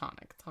 it's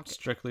platonic. It's okay.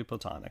 Strictly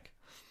platonic.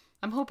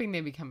 I'm hoping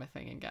they become a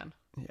thing again.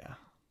 Yeah.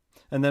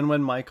 And then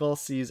when Michael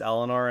sees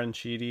Eleanor and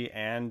Chidi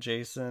and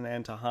Jason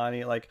and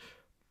Tahani, like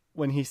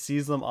when he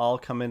sees them all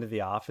come into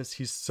the office,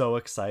 he's so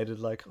excited.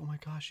 Like, oh my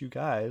gosh, you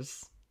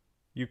guys,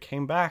 you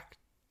came back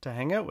to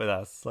hang out with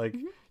us. Like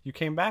you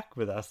came back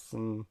with us.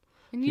 And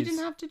you didn't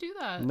have to do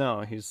that.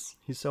 No, he's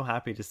so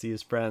happy to see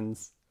his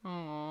friends.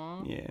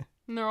 Aww. Yeah.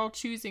 And they're all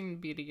choosing to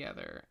be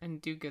together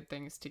and do good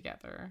things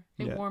together.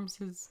 It warms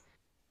his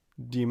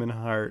demon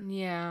heart.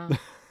 Yeah.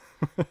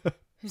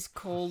 His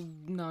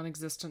cold,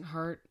 non-existent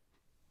heart.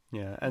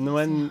 Yeah. And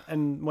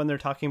when they're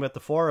talking about the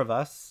four of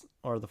us,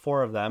 or the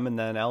four of them, and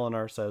then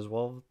Eleanor says,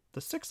 well,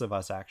 the six of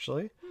us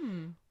actually.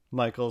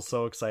 Michael's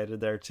so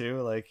excited there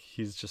too. Like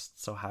he's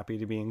just so happy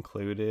to be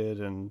included,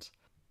 and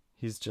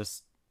he's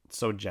just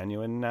so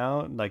genuine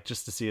now. Like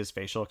just to see his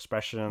facial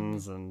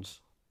expressions, and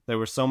there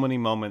were so many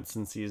moments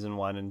in season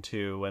 1 and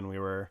 2 when we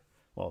were,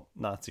 well,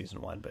 not season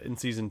 1, but in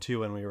season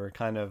 2 when we were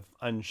kind of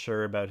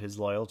unsure about his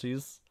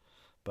loyalties.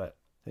 But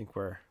I think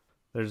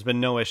there's been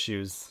no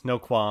issues, no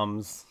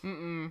qualms,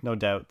 no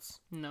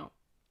doubts. No,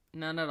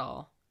 none at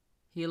all.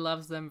 He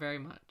loves them very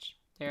much.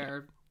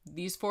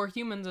 These 4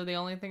 humans are the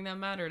only thing that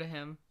matter to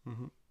him.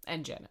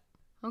 And Janet.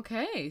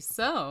 Okay,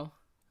 so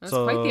that's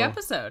quite the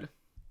episode.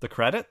 The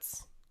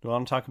credits? Do you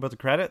want to talk about the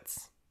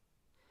credits?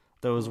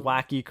 Those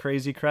wacky,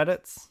 crazy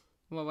credits?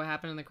 What would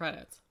happen in the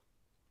credits?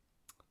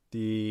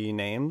 The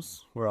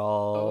names were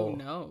all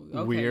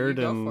weird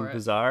you go and for it.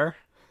 bizarre.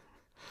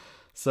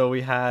 So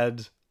we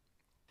had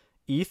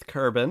Keith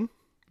Urban,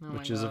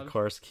 which is, of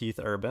course, Keith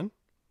Urban.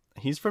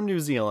 He's from New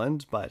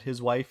Zealand, but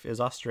his wife is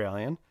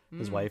Australian.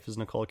 His wife is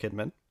Nicole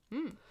Kidman.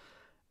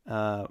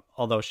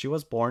 Although she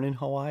was born in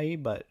Hawaii,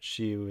 but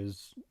she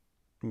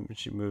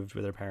moved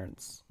with her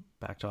parents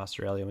back to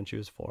Australia when she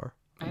was 4.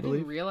 I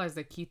believe. Didn't realize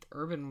that Keith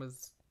Urban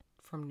was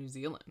from New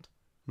Zealand.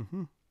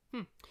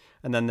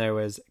 And then there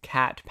was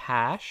Kat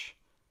Pash,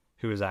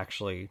 who is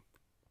actually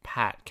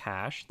Pat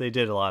Cash. They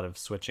did a lot of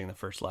switching the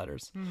first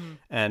letters.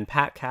 And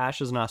Pat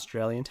Cash is an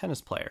Australian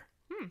tennis player.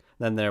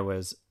 Then there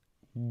was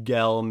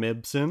Gel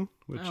Mibson,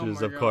 which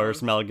is, of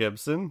course, Mel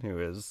Gibson, who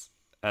is,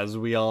 as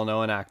we all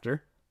know, an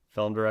actor,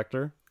 film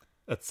director,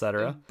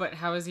 etc. But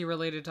how is he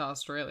related to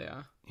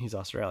Australia? He's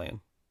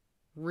Australian.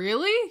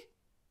 Really?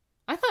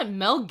 I thought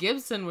Mel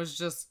Gibson was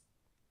just...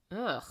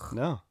 Ugh.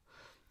 No.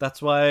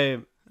 That's why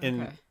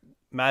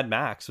Mad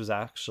Max was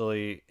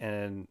actually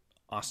an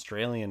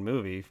Australian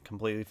movie,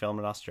 completely filmed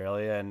in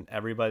Australia, and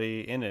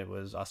everybody in it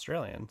was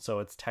Australian. So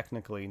it's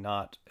technically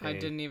not I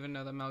didn't even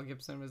know that Mel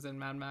Gibson was in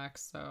Mad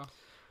Max, so...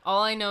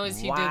 All I know is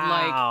he did,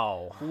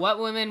 like, What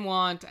Women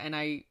Want, and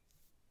I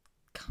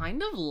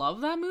kind of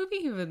love that movie,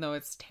 even though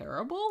it's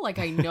terrible. Like,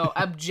 I know,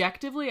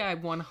 objectively, I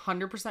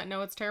 100%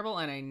 know it's terrible,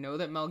 and I know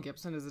that Mel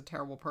Gibson is a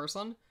terrible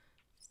person.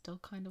 Still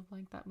kind of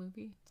like that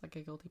movie. It's like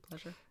a guilty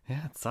pleasure.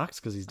 Yeah, it sucks,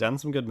 because he's done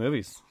some good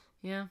movies.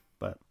 Yeah.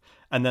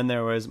 And then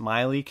there was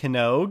Miley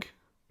Minogue,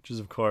 which is,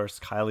 of course,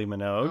 Kylie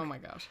Minogue. Oh, my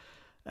gosh.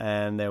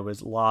 And there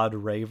was Lod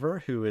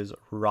Raver, who is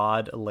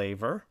Rod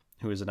Laver,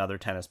 who is another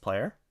tennis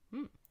player.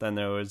 Then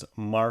there was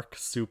Mark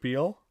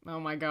Supial. Oh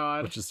my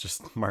god. Which is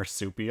just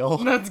marsupial.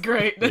 That's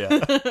great.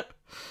 Yeah.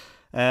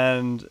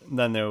 And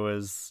then there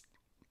was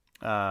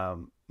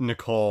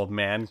Nicole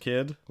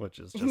Mankid, which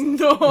is just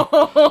Nicole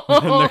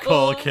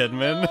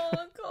Kidman.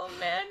 Nicole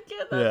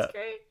Mankid, that's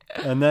great.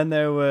 And then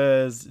there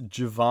was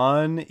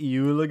Javon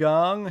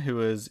Ulagang, who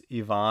is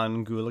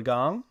Yvonne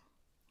Goolagong,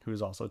 who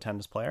is also a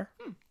tennis player.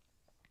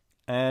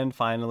 And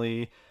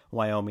finally,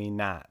 Wyoming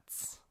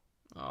Nats,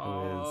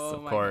 who is,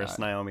 of course,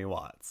 Naomi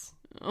Watts.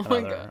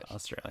 Another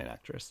Australian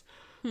actress.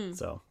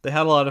 So they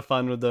had a lot of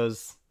fun with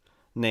those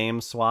name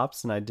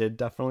swaps, and I did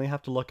definitely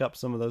have to look up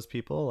some of those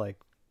people, like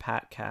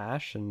Pat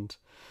Cash and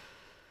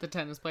the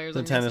tennis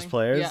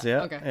players.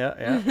 Yeah. Okay.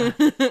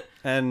 Yeah.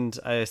 And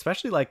I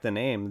especially like the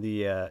name,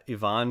 the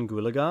Yvonne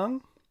Goolagong.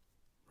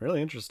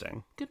 Really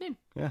interesting. Good name.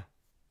 Yeah.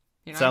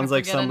 Sounds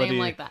like somebody. A name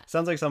like that.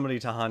 Sounds like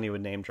somebody Tahani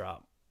would name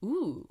drop.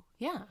 Ooh,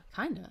 yeah,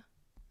 kinda.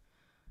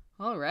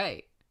 All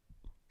right.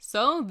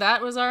 So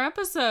that was our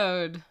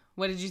episode.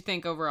 What did you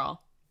think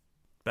overall?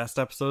 Best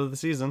episode of the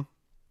season.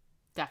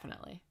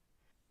 Definitely,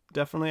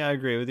 I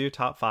agree with you.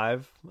 Top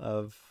 5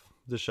 of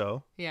the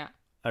show. Yeah.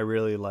 I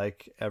really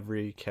like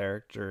every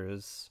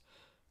character's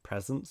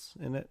presence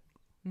in it.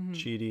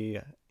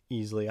 Chidi,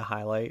 easily a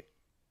highlight.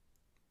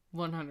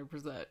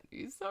 100%.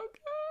 He's so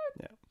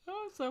good. Yeah.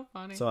 Oh, so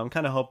funny. So I'm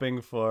kind of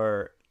hoping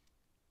for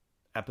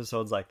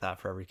episodes like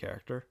that for every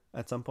character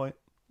at some point.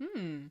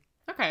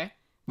 Okay.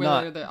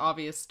 Where they're the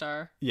obvious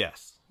star.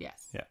 Yes. Yeah.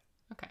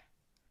 Okay.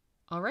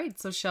 All right.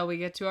 So shall we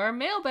get to our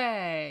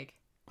mailbag?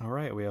 All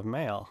right. We have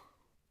mail.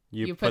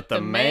 You put the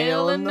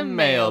mail in the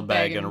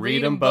mailbag and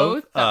read them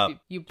both up.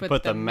 You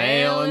put the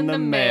mail in the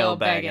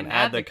mailbag and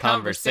add the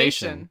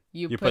conversation.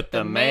 You put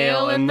the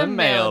mail in the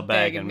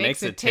mailbag and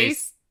makes it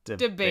taste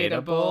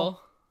debatable.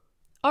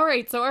 All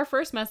right, so our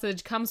first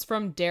message comes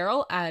from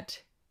Daryl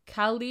at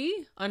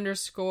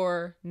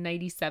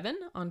Kali_97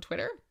 on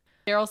Twitter.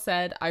 Daryl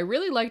said, I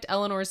really liked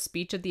Eleanor's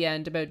speech at the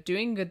end about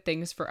doing good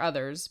things for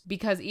others,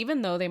 because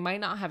even though they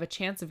might not have a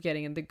chance of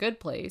getting in the good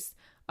place,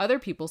 other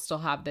people still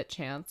have that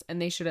chance,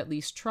 and they should at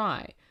least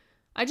try.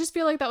 I just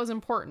feel like that was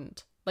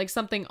important, like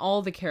something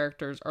all the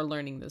characters are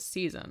learning this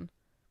season.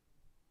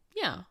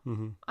 Yeah,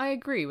 I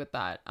agree with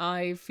that.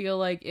 I feel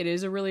like it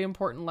is a really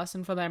important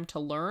lesson for them to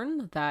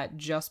learn that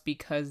just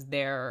because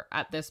they're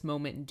at this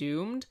moment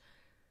doomed,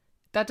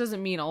 that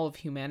doesn't mean all of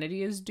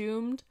humanity is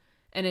doomed,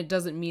 and it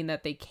doesn't mean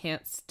that they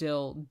can't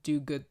still do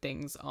good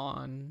things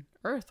on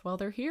Earth while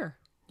they're here.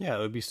 Yeah, it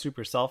would be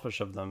super selfish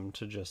of them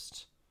to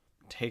just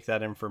take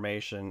that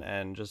information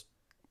and just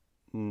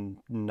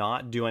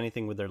not do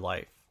anything with their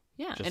life.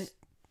 Yeah,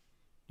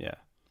 yeah.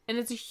 And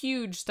it's a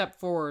huge step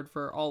forward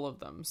for all of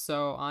them,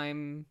 so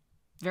I'm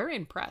very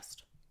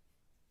impressed.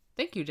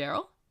 Thank you,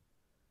 Daryl.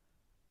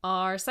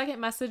 Our second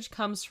message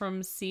comes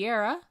from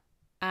Sierra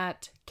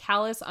at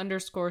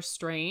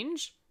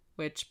Callus_strange,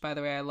 which, by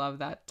the way, I love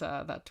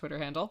that Twitter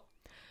handle.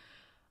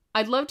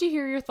 I'd love to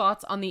hear your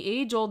thoughts on the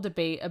age-old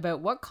debate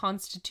about what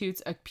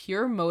constitutes a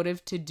pure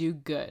motive to do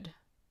good.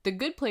 The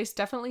Good Place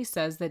definitely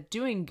says that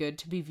doing good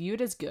to be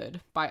viewed as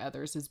good by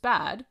others is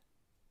bad,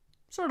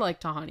 sort of like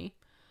Tahani.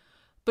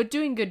 But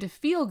doing good to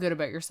feel good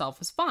about yourself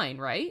is fine,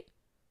 right?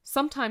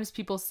 Sometimes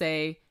people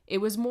say, it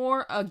was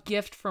more a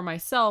gift for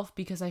myself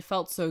because I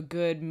felt so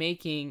good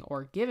making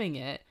or giving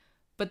it,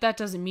 but that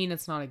doesn't mean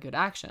it's not a good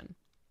action.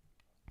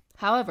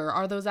 However,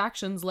 are those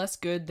actions less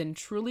good than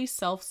truly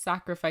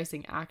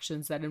self-sacrificing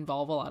actions that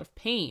involve a lot of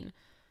pain?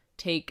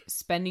 Take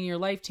spending your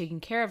life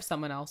taking care of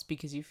someone else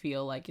because you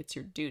feel like it's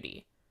your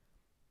duty.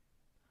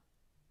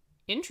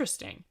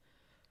 Interesting.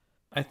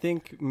 I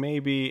think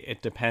maybe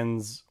it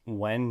depends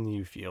when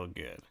you feel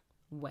good.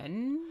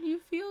 When you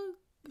feel?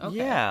 Okay.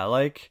 Yeah,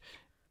 like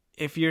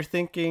if you're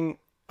thinking,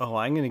 oh,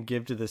 I'm going to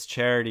give to this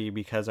charity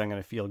because I'm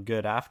going to feel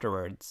good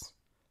afterwards,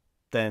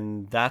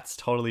 then that's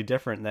totally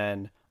different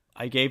than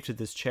I gave to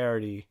this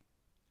charity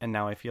and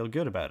now I feel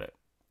good about it.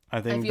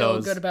 I feel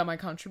good about my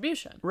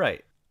contribution.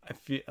 Right. I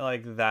feel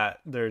like that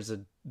there's a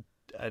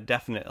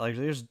definite, like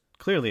there's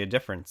clearly a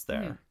difference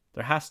there. Mm-hmm.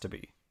 There has to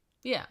be.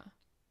 Yeah.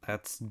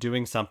 That's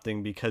doing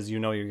something because you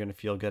know you're going to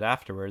feel good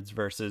afterwards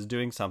versus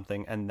doing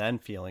something and then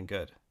feeling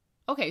good.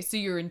 Okay, so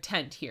your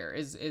intent here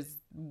is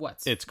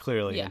what's... It's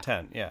clearly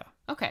intent, yeah.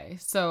 Okay,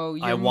 so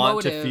your I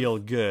want to feel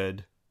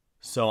good,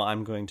 so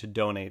I'm going to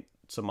donate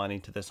some money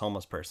to this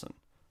homeless person.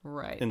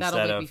 Right,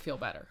 that'll make me feel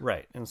better.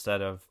 Right,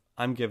 instead of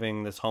I'm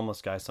giving this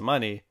homeless guy some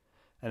money,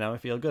 and now I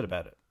feel good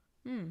about it.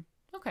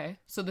 Okay,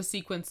 so the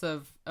sequence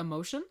of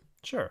emotion?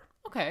 Sure.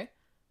 Okay.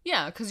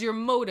 Yeah, because your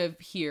motive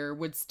here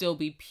would still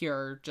be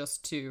pure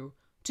just to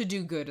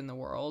do good in the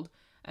world.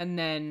 And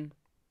then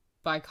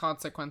by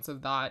consequence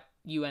of that,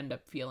 you end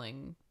up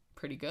feeling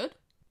pretty good.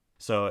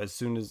 So as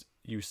soon as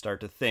you start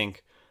to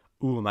think,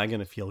 ooh, am I going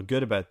to feel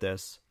good about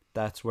this?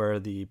 That's where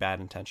the bad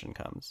intention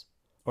comes.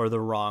 Or the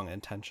wrong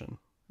intention.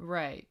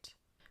 Right.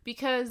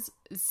 Because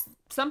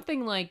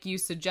something like you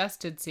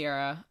suggested,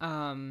 Sierra,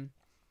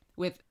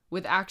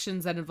 with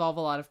actions that involve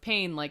a lot of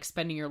pain, like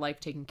spending your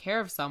life taking care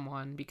of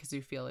someone because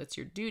you feel it's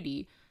your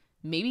duty,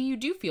 maybe you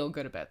do feel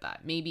good about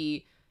that.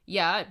 Maybe,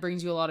 yeah, it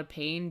brings you a lot of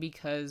pain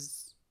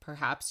because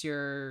perhaps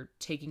you're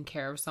taking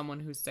care of someone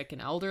who's sick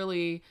and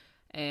elderly,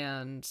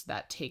 and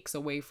that takes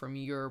away from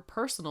your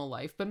personal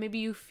life. But maybe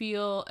you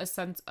feel a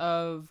sense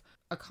of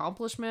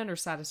accomplishment or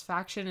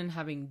satisfaction in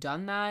having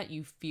done that.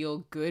 You feel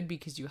good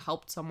because you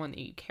helped someone that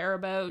you care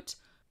about.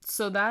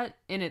 So that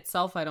in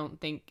itself, I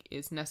don't think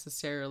is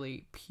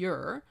necessarily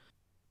pure.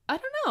 I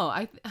don't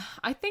know.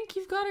 I think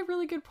you've got a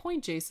really good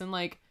point, Jason.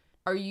 Like,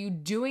 are you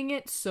doing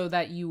it so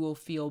that you will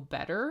feel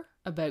better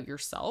about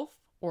yourself,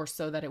 or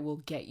so that it will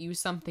get you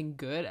something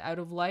good out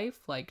of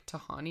life, like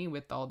Tahani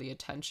with all the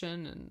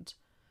attention and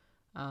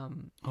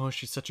oh,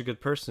 she's such a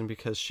good person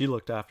because she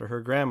looked after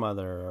her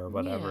grandmother or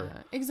whatever.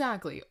 Yeah,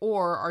 exactly.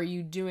 Or are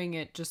you doing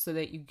it just so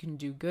that you can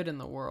do good in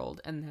the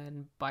world, and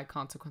then by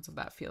consequence of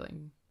that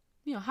feeling,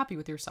 happy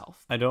with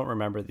yourself? I don't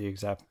remember the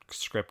exact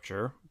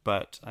scripture,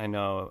 but I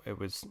know it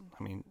was,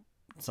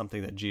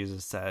 something that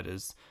Jesus said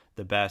is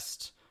the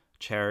best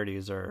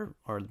charities or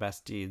the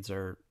best deeds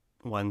are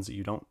ones that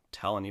you don't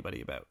tell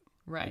anybody about.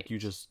 Right. Like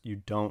you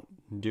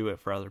don't do it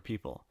for other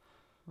people.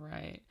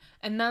 Right.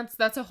 And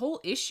that's a whole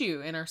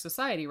issue in our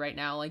society right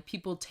now. Like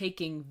people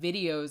taking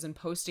videos and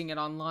posting it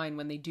online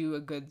when they do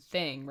a good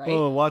thing, right?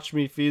 Oh, watch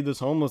me feed this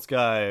homeless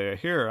guy.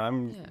 Here,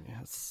 I'm... Yeah.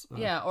 Yes.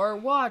 Yeah, or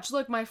watch,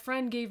 look, my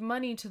friend gave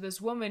money to this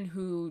woman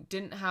who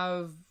didn't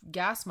have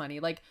gas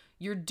money. Like,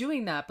 you're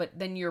doing that, but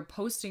then you're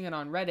posting it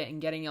on Reddit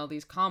and getting all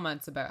these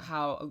comments about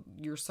how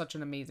you're such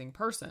an amazing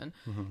person.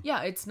 Mm-hmm.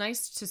 Yeah, it's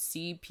nice to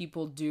see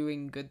people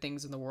doing good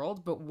things in the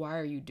world, but why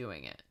are you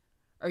doing it?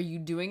 Are you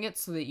doing it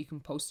so that you can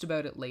post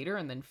about it later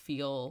and then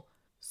feel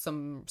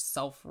some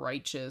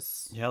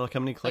self-righteous... Yeah, look how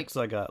many clicks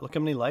I got. Look how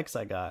many likes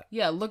I got.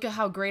 Yeah, look at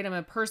how great I'm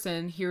a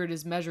person. Here it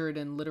is measured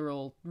in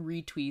literal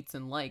retweets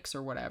and likes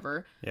or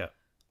whatever. Yeah.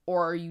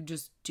 Or are you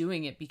just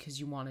doing it because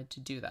you wanted to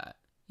do that?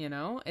 You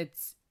know,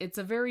 it's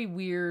a very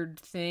weird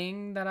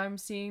thing that I'm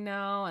seeing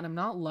now, and I'm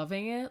not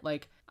loving it.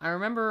 Like, I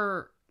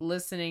remember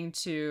listening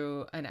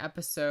to an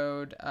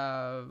episode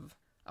of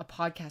a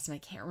podcast, and I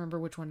can't remember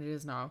which one it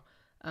is now,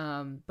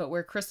 but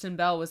where Kristen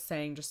Bell was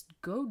saying, just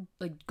go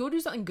do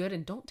something good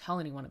and don't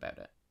tell anyone about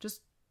it. Just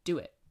do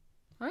it.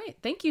 All right.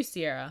 Thank you,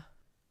 Sierra.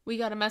 We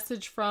got a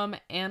message from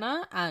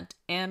Anna at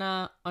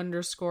Anna_MCG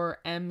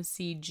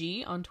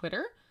on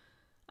Twitter.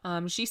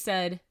 She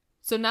said,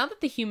 so now that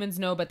the humans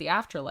know about the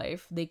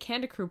afterlife, they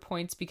can't accrue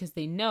points because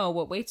they know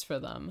what waits for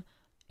them.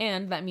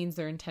 And that means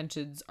their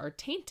intentions are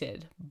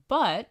tainted.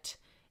 But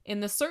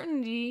in the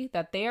certainty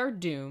that they are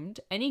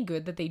doomed, any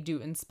good that they do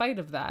in spite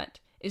of that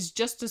is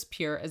just as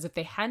pure as if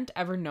they hadn't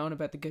ever known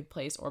about the good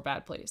place or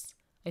bad place.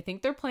 I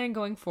think their plan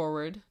going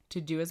forward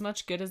to do as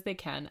much good as they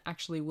can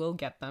actually will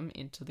get them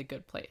into the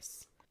good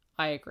place.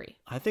 I agree.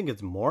 I think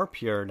it's more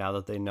pure now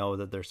that they know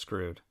that they're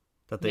screwed,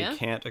 that they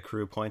can't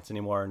accrue points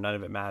anymore and none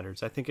of it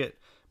matters. I think it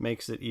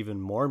makes it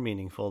even more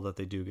meaningful that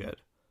they do good.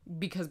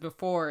 Because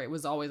before it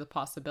was always a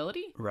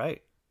possibility?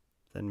 Right.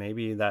 Then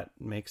maybe it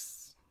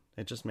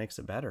just makes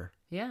it better.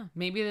 Yeah.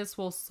 Maybe this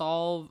will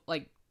solve,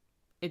 like,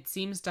 it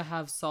seems to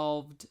have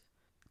solved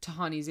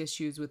Tahani's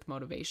issues with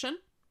motivation.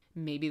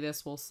 Maybe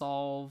this will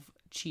solve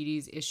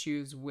Chidi's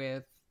issues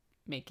with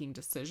making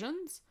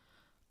decisions.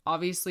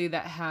 Obviously,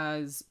 that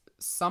has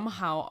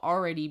somehow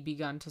already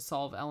begun to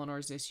solve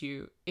Eleanor's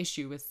issue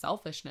with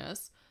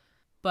selfishness.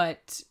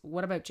 But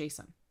what about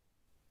Jason?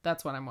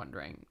 That's what I'm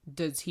wondering.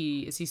 Is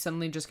he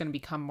suddenly just going to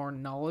become more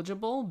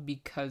knowledgeable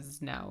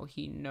because now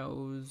he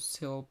knows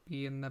he'll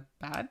be in the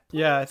bad place?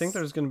 Yeah, I think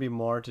there's going to be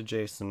more to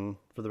Jason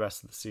for the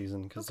rest of the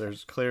season because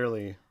there's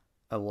clearly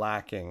a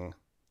lacking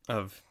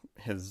of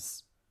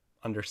his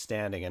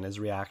understanding and his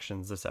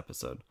reactions this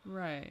episode.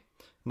 Right.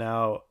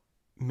 Now,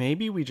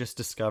 maybe we just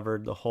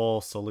discovered the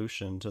whole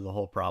solution to the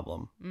whole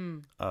problem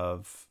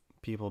of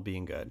people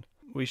being good.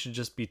 We should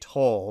just be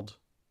told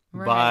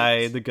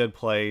by the good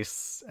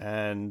place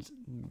and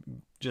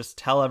just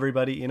tell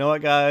everybody, you know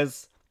what,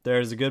 guys?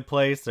 There's a good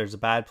place. There's a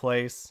bad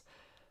place.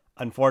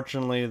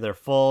 Unfortunately, they're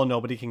full.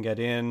 Nobody can get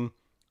in.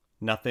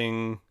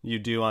 Nothing you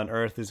do on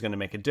Earth is going to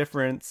make a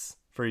difference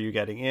for you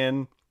getting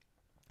in.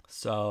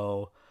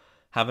 So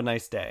have a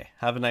nice day.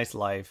 Have a nice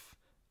life.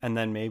 And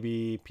then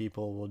maybe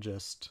people will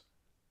just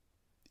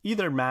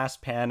either mass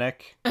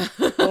panic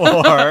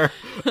or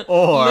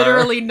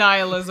literally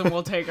nihilism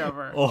will take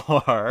over.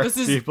 Or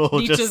people will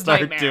Nietzsche's just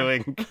start nightmare.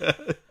 doing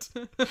good.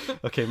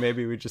 Okay,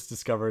 maybe we just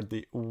discovered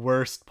the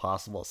worst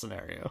possible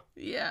scenario.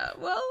 Yeah,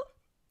 well,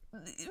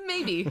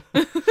 maybe.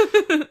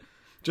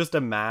 Just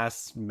a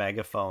mass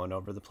megaphone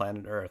over the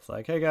planet Earth.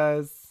 Like, hey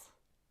guys,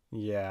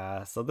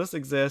 yeah, so this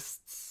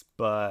exists,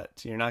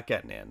 but you're not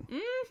getting in.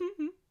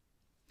 Mm-hmm.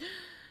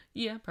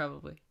 Yeah,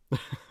 probably.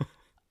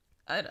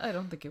 I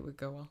don't think it would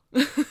go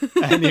well.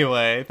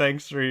 Anyway,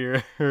 thanks for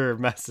your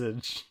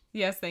message.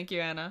 Yes, thank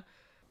you, Anna.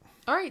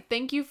 All right,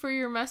 thank you for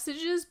your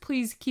messages.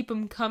 Please keep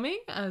them coming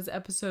as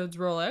episodes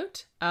roll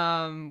out.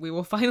 We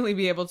will finally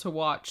be able to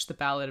watch The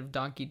Ballad of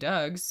Donkey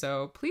Doug,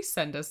 so please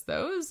send us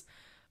those.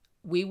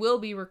 We will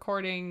be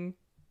recording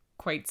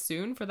quite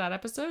soon for that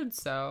episode,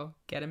 so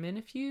get them in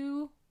if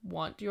you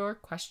want your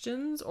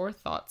questions or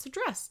thoughts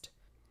addressed.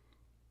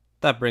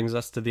 That brings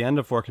us to the end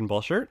of Forkin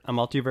Bullshirt, a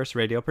Multiverse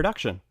radio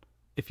production.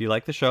 If you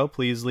like the show,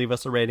 please leave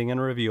us a rating and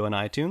a review on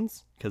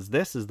iTunes, because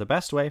this is the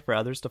best way for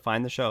others to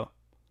find the show.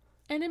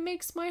 And it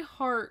makes my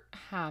heart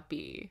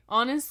happy.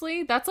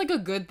 Honestly, that's like a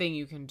good thing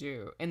you can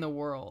do in the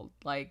world.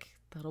 Like,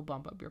 that'll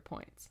bump up your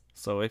points.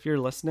 So if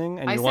you're listening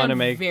and you want to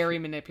make... I sound very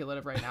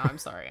manipulative right now. I'm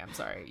sorry.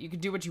 You can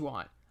do what you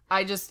want.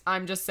 I'm just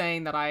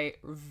saying that I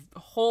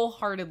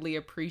wholeheartedly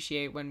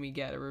appreciate when we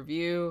get a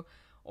review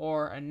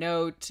or a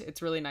note.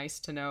 It's really nice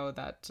to know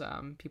that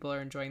people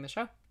are enjoying the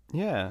show.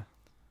 Yeah.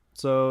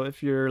 So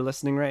if you're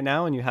listening right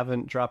now and you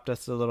haven't dropped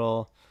us a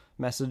little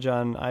message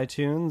on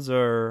iTunes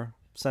or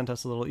sent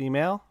us a little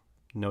email,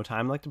 no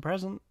time like the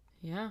present.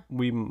 Yeah.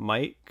 We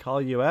might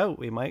call you out.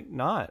 We might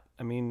not.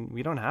 I mean,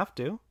 we don't have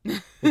to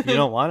if you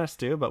don't want us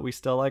to, but we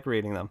still like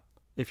reading them.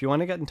 If you want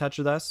to get in touch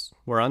with us,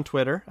 we're on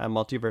Twitter at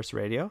Multiverse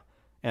Radio,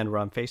 and we're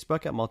on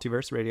Facebook at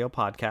Multiverse Radio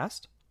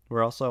Podcast.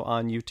 We're also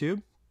on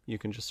YouTube. You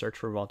can just search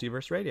for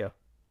Multiverse Radio.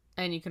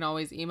 And you can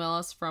always email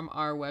us from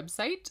our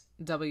website,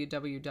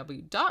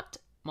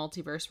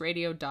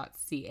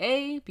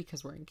 www.multiverseradio.ca,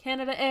 because we're in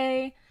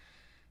Canada,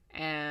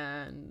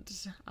 and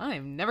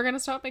I'm never going to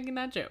stop making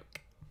that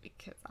joke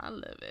because I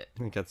love it.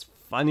 It gets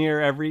funnier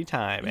every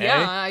time, eh?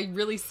 Yeah, I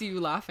really see you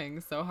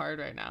laughing so hard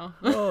right now.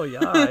 Oh,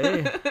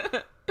 yeah,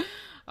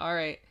 All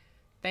right.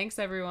 Thanks,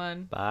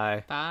 everyone.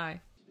 Bye.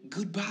 Bye.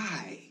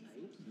 Goodbye.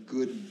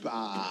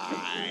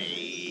 Goodbye.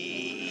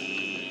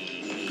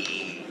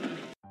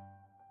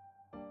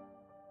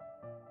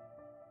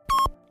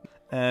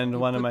 And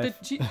one of my...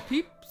 Put the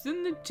peeps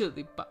in the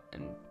chili pot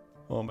and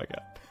Oh my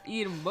god.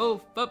 eat them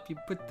both up. You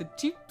put the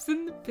cheeps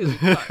in the chili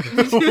pot.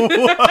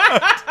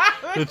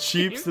 What? The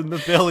cheeps in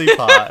the billy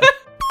pot.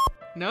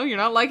 No, you're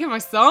not liking my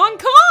song?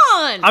 Come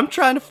on! I'm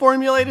trying to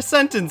formulate a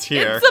sentence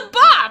here. It's a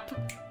bop!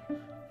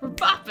 We're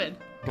bopping.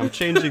 I'm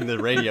changing the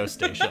radio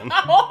station.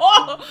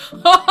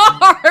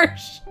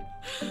 Harsh.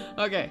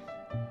 Okay.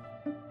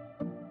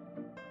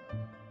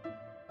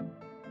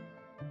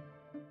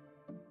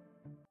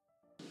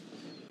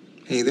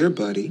 Hey there,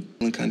 buddy.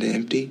 Feeling kinda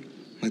empty?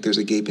 Like there's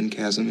a gaping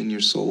chasm in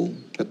your soul?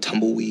 A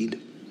tumbleweed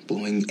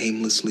blowing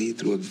aimlessly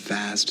through a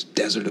vast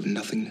desert of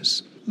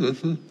nothingness?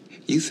 Mm-hmm.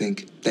 You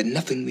think that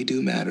nothing we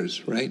do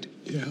matters, right?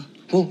 Yeah.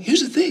 Well,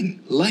 here's the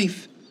thing.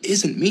 Life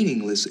isn't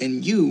meaningless,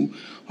 and you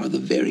are the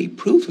very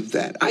proof of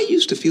that. I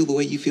used to feel the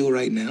way you feel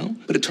right now,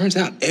 but it turns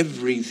out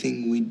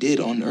everything we did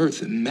on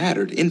Earth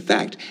mattered. In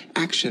fact,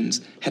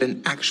 actions had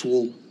an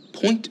actual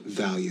point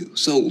value.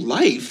 So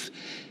life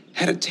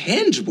had a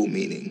tangible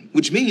meaning,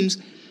 which means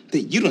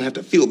that you don't have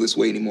to feel this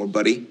way anymore,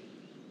 buddy.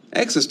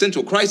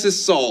 Existential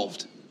crisis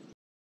solved.